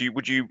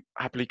 would you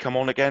happily come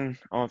on again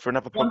for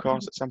another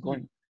podcast at some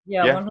point?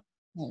 Yeah.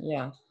 100%,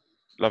 yeah.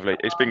 Lovely.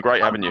 It's been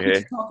great having you here.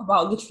 To talk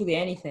about literally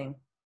anything.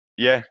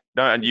 Yeah.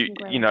 No, and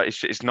you know,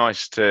 it's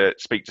nice to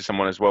speak to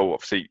someone as well.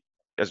 Obviously,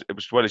 as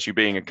well as you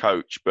being a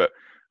coach, but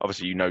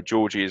obviously you know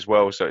Georgie as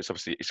well. So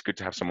it's good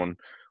to have someone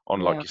on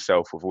like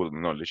yourself with all of the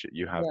knowledge that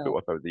you have built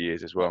up over the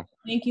years as well.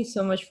 Thank you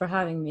so much for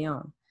having me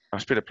on.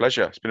 It's been a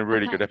pleasure. It's been a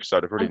really good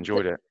episode. I've really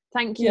enjoyed it.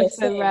 Thank you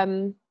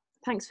for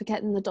thanks for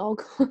getting the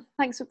dog.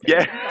 Thanks for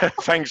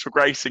thanks for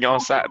gracing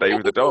our Saturday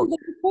with the dog. The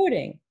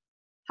recording.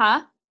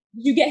 Huh?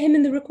 Did you get him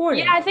in the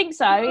recording? Yeah, I think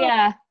so.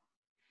 Yeah.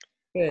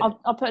 Good.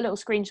 I'll put a little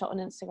screenshot on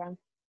Instagram.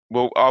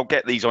 Well, I'll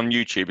get these on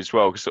YouTube as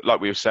well, because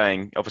like we were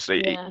saying,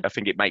 obviously, I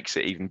think it makes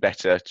it even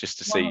better just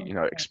to see,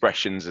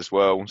 expressions as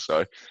well.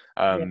 So,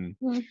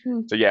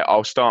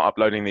 I'll start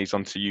uploading these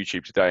onto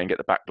YouTube today and get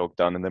the backlog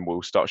done, and then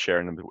we'll start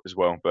sharing them as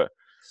well. But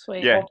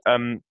sweet.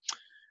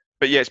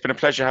 Yeah, it's been a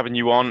pleasure having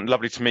you on.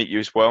 Lovely to meet you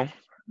as well.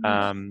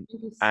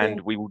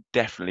 And we will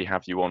definitely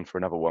have you on for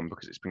another one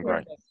because it's been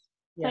great.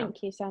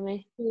 Thank you,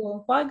 Sammy.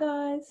 Cool. Bye,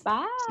 guys.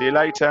 Bye. See you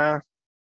later.